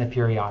peaks in the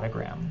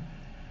periodogram.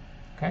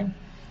 Okay?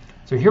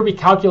 So here we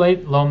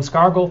calculate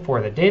Loam-Scargill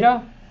for the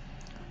data.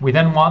 We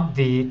then want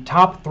the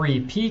top 3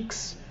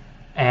 peaks,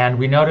 and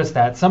we notice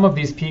that some of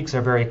these peaks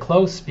are very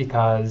close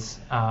because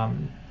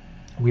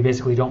we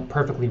basically don't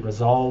perfectly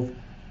resolve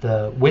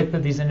the width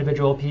of these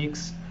individual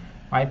peaks.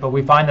 Right, but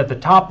we find that the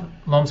top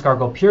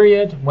Loam-Scargill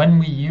period, when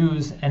we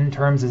use n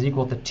terms is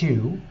equal to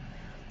 2,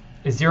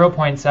 is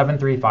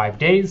 0.735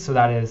 days. So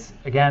that is,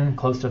 again,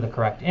 close to the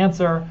correct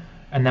answer.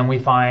 And then we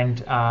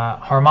find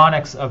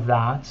harmonics of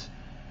that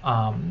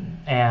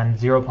and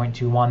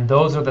 0.21.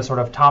 Those are the sort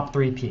of top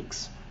 3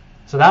 peaks.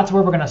 So that's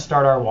where we're going to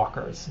start our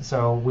walkers.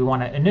 So we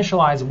want to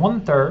initialize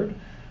 1/3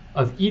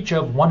 of each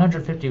of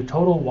 150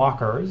 total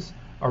walkers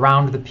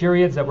around the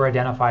periods that were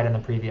identified in the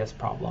previous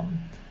problem.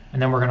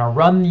 And then we're going to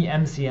run the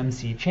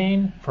MC-MC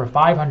chain for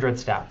 500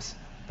 steps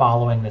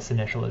following this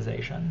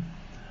initialization.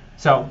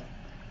 So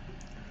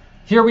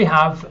here we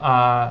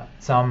have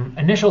some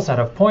initial set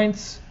of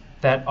points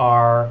that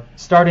are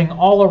starting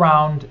all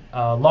around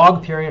a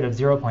log period of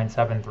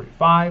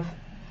 0.735.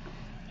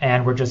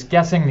 And we're just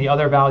guessing the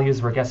other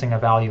values. We're guessing a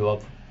value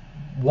of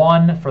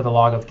 1 for the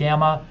log of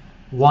gamma,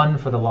 1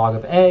 for the log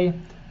of A,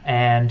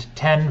 and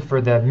 10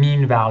 for the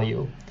mean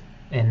value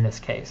in this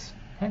case.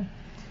 Okay?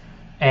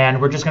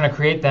 And we're just going to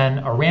create then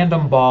a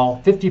random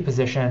ball, 50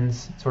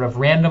 positions, sort of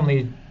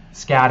randomly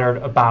scattered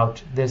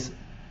about this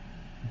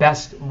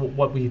best,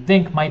 what we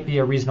think might be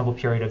a reasonable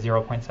period of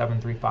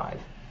 0.735.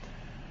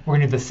 We're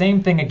going to do the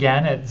same thing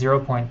again at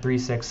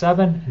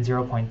 0.367 and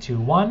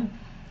 0.21.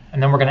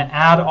 And then we're going to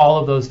add all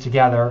of those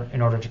together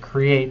in order to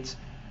create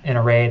an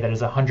array that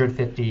is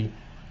 150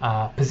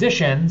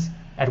 positions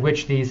at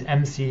which these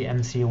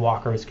MC-MC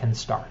walkers can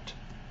start.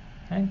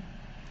 Okay?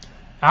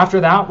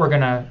 After that, we're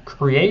going to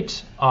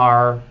create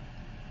our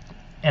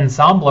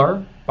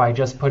ensembler by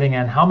just putting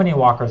in how many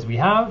walkers we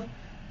have,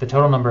 the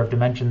total number of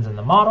dimensions in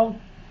the model,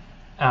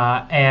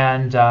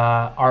 and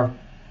our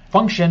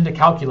function to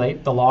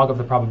calculate the log of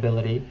the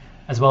probability,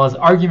 as well as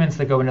arguments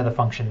that go into the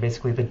function,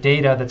 basically the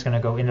data that's going to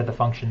go into the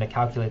function to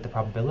calculate the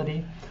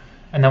probability.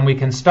 And then we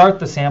can start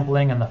the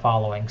sampling in the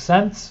following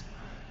sense.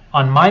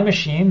 On my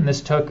machine,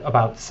 this took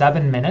about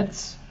 7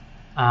 minutes.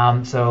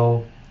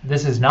 So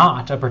this is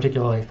not a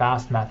particularly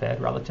fast method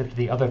relative to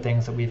the other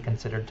things that we've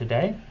considered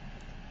today.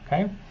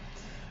 Okay?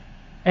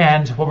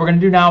 And what we're going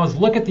to do now is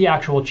look at the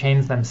actual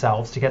chains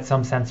themselves to get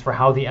some sense for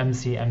how the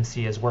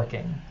MC-MC is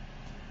working.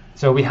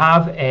 So we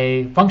have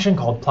a function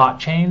called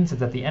plot chains.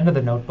 It's at the end of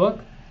the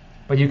notebook.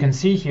 But you can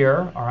see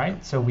here, all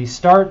right, so we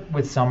start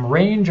with some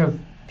range of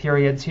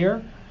periods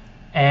here.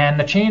 And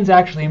the chains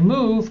actually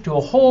move to a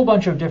whole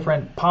bunch of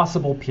different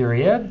possible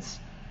periods.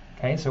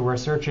 Okay, so we're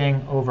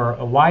searching over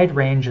a wide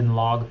range in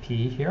log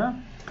p here,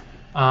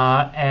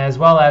 as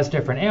well as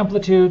different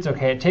amplitudes.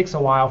 Okay, it takes a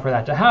while for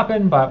that to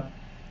happen, but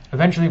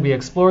eventually we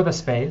explore the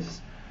space.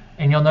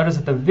 And you'll notice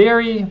at the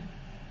very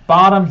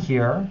bottom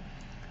here,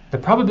 the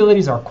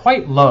probabilities are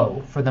quite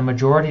low for the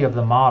majority of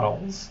the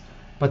models,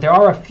 but there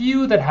are a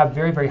few that have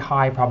very, very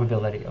high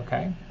probability.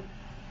 Okay,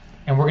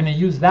 and we're going to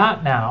use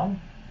that now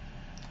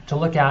to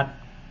look at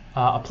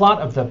a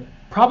plot of the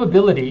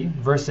probability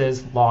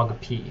versus log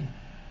p.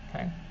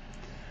 Okay?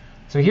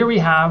 So here we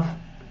have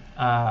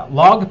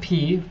log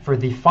p for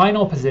the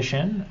final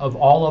position of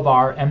all of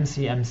our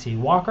MC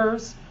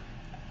walkers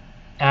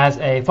as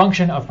a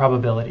function of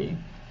probability.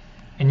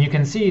 And you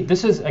can see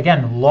this is,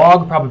 again,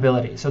 log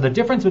probability. So the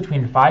difference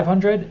between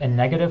 500 and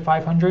negative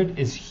 500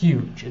 is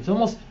huge. It's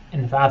almost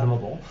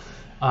unfathomable.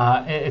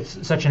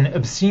 It's such an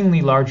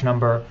obscenely large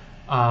number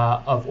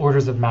of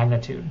orders of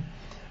magnitude.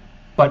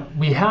 But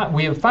we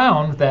have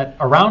found that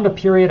around a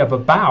period of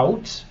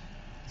about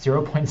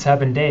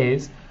 0.7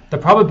 days, the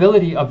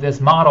probability of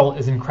this model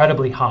is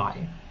incredibly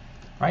high,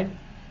 right?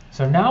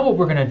 So now what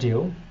we're going to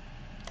do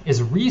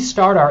is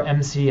restart our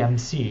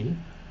MC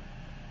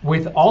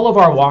with all of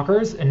our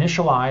walkers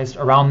initialized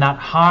around that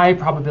high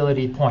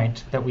probability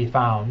point that we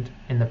found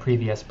in the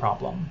previous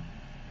problem.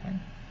 Okay?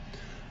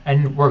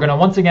 And we're going to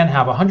once again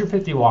have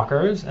 150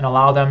 walkers and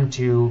allow them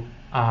to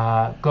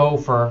go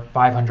for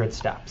 500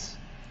 steps.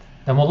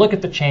 Then we'll look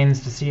at the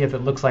chains to see if it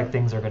looks like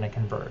things are going to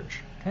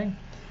converge. Okay?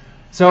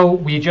 So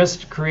we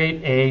just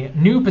create a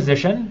new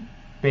position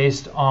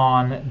based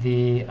on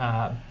the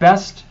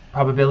best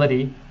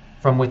probability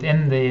from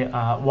within the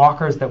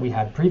walkers that we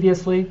had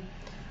previously.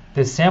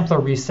 This sampler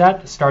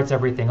reset starts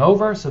everything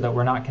over so that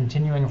we're not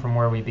continuing from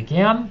where we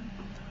began.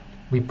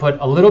 We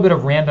put a little bit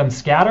of random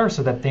scatter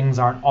so that things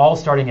aren't all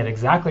starting at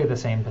exactly the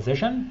same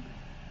position.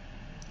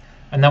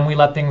 And then we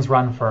let things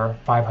run for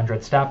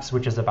 500 steps,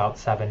 which is about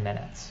 7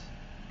 minutes.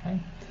 Okay?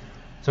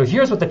 So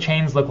here's what the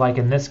chains look like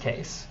in this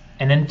case.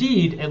 And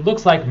indeed, it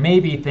looks like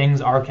maybe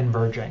things are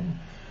converging.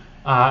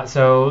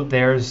 So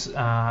there's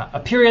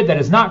a period that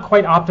is not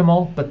quite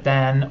optimal, but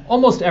then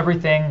almost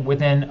everything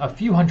within a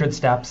few hundred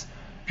steps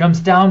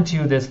jumps down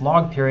to this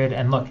log period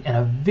and look in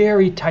a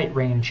very tight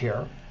range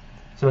here.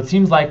 So it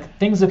seems like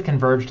things have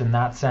converged in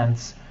that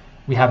sense.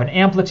 We have an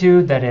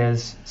amplitude that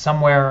is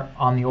somewhere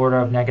on the order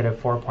of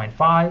negative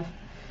 4.5.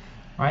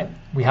 Right?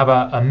 We have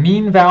a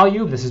mean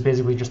value. This is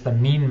basically just the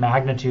mean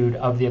magnitude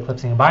of the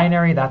eclipsing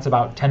binary. That's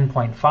about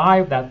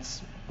 10.5.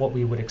 That's what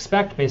we would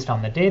expect based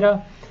on the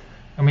data.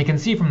 And we can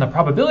see from the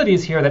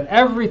probabilities here that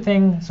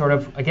everything sort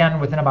of, again,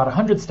 within about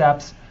 100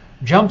 steps,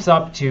 jumps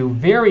up to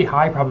very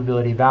high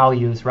probability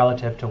values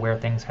relative to where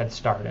things had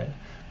started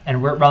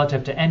and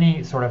relative to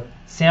any sort of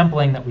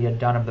sampling that we had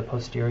done of the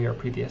posterior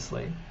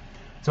previously.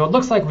 So it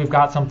looks like we've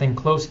got something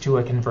close to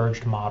a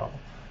converged model.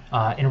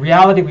 In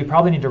reality, we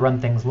probably need to run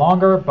things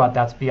longer, but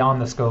that's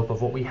beyond the scope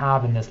of what we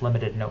have in this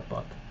limited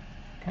notebook.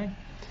 Okay? All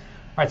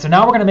right, so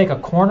now we're going to make a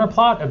corner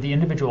plot of the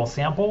individual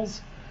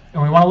samples,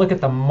 and we want to look at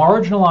the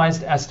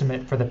marginalized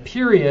estimate for the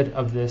period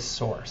of this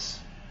source.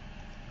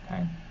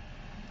 Okay?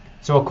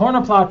 So a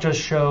corner plot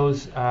just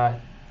shows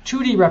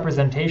 2D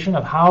representation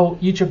of how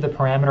each of the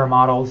parameter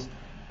models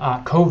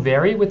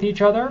co-vary with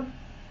each other.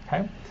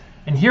 Okay?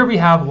 And here we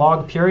have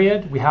log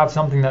period. We have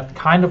something that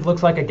kind of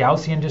looks like a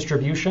Gaussian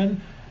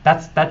distribution.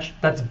 That's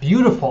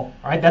beautiful,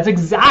 right? That's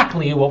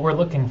exactly what we're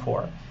looking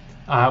for.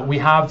 We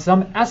have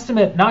some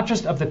estimate, not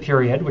just of the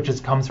period,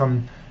 which comes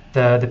from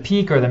the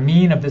peak or the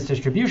mean of this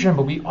distribution,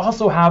 but we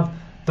also have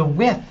the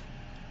width.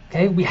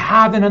 Okay, we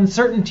have an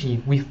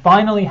uncertainty. We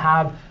finally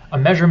have a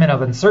measurement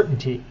of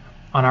uncertainty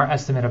on our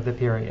estimate of the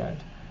period.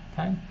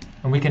 Okay,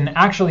 and we can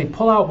actually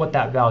pull out what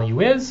that value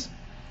is.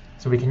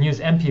 So we can use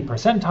MP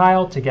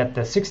percentile to get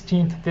the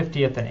 16th,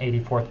 50th, and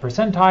 84th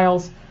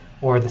percentiles,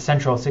 or the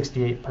central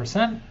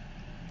 68%.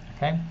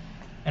 Okay,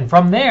 and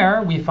from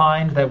there we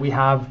find that we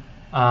have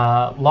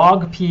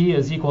log p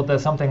is equal to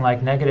something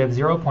like negative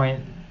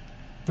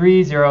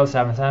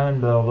 0.3077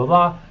 blah blah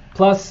blah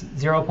plus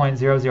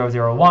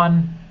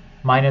 0.0001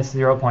 minus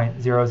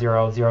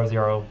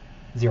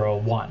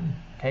 0.000001.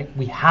 Okay,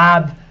 we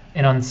have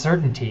an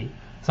uncertainty,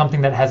 something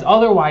that has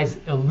otherwise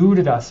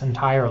eluded us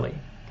entirely.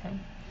 Okay,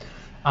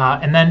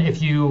 and then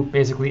if you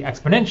basically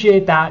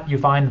exponentiate that, you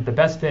find that the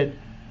best fit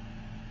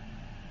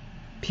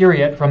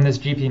period from this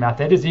GP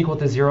method is equal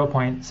to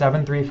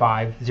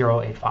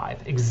 0.735085,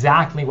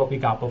 exactly what we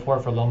got before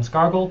for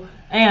Lomskargel,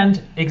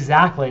 and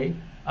exactly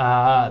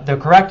the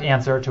correct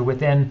answer to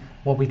within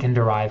what we can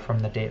derive from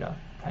the data.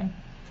 Okay?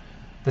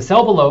 The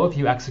cell below, if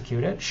you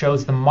execute it,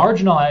 shows the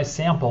marginalized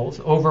samples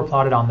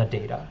overplotted on the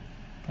data.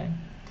 Okay?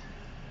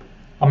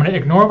 I'm going to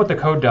ignore what the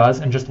code does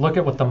and just look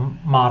at what the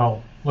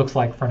model looks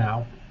like for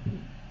now.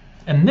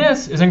 And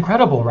this is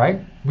incredible,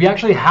 right? We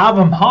actually have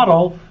a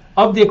model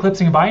of the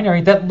eclipsing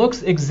binary that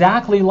looks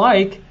exactly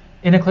like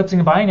an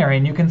eclipsing binary.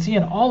 And you can see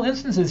in all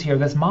instances here,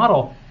 this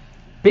model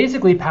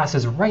basically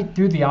passes right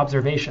through the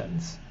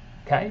observations.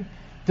 Okay?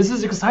 This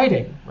is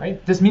exciting,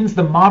 right? This means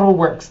the model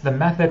works, the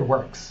method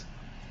works.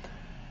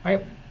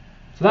 Right?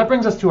 So that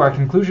brings us to our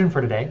conclusion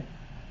for today.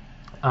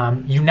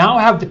 You now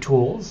have the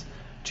tools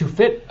to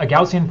fit a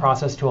Gaussian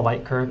process to a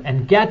light curve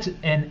and get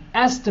an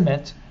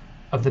estimate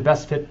of the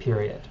best fit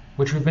period,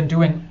 which we've been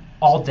doing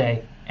all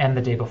day and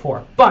the day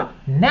before. But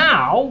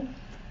now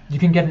you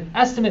can get an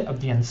estimate of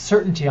the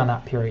uncertainty on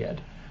that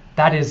period.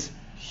 That is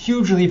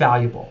hugely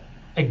valuable,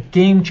 a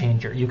game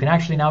changer. You can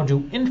actually now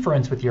do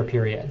inference with your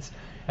periods.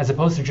 as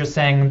opposed to just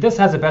saying this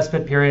has a best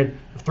fit period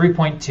of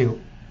 3.2.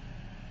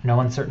 No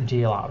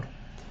uncertainty allowed.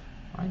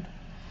 Right?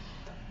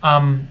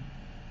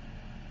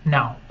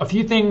 Now, a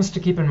few things to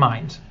keep in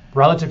mind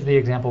relative to the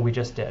example we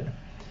just did.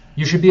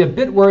 You should be a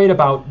bit worried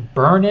about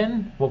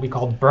burn-in, what we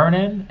called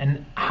burn-in,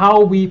 and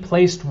how we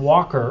placed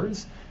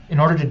walkers in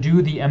order to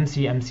do the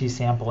MC-MC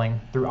sampling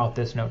throughout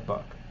this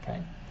notebook.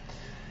 Okay?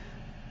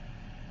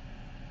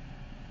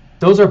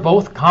 Those are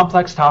both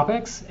complex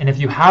topics, and if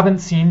you haven't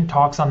seen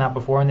talks on that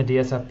before in the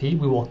DSFP,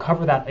 we will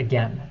cover that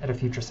again at a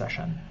future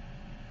session.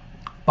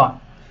 But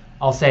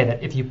I'll say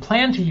that if you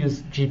plan to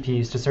use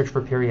GPs to search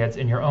for periods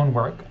in your own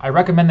work, I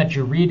recommend that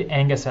you read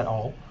Angus et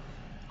al.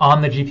 On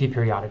the GP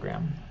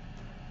periodogram.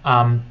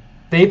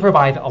 They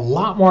provide a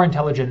lot more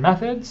intelligent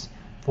methods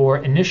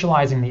for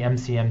initializing the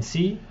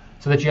MC-MC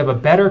so that you have a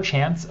better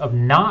chance of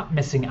not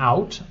missing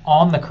out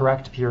on the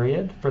correct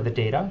period for the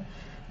data.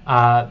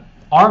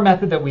 Our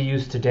method that we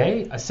use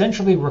today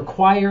essentially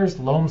requires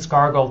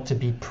Loam-Scargill to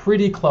be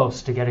pretty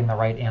close to getting the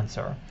right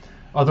answer.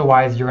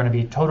 Otherwise, you're going to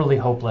be totally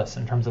hopeless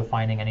in terms of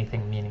finding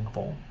anything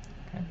meaningful.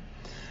 Okay?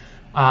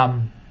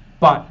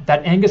 But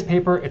that Angus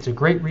paper, it's a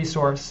great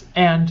resource,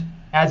 and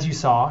as you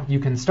saw, you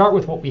can start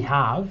with what we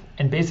have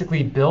and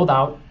basically build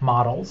out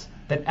models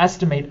that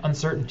estimate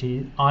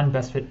uncertainty on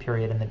best fit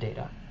period in the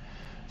data.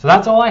 So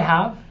that's all I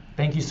have.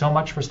 Thank you so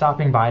much for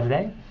stopping by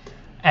today.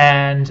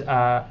 And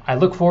I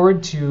look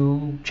forward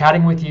to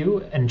chatting with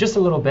you in just a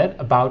little bit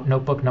about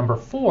notebook number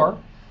 4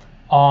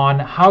 on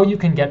how you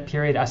can get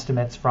period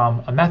estimates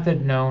from a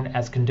method known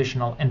as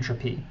conditional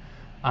entropy.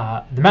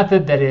 The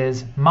method that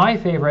is my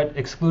favorite,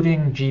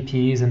 excluding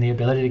GPs and the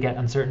ability to get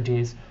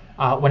uncertainties,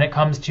 when it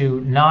comes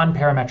to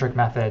non-parametric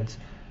methods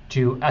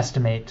to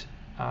estimate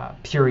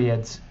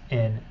periods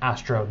in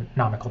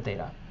astronomical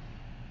data.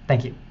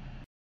 Thank you.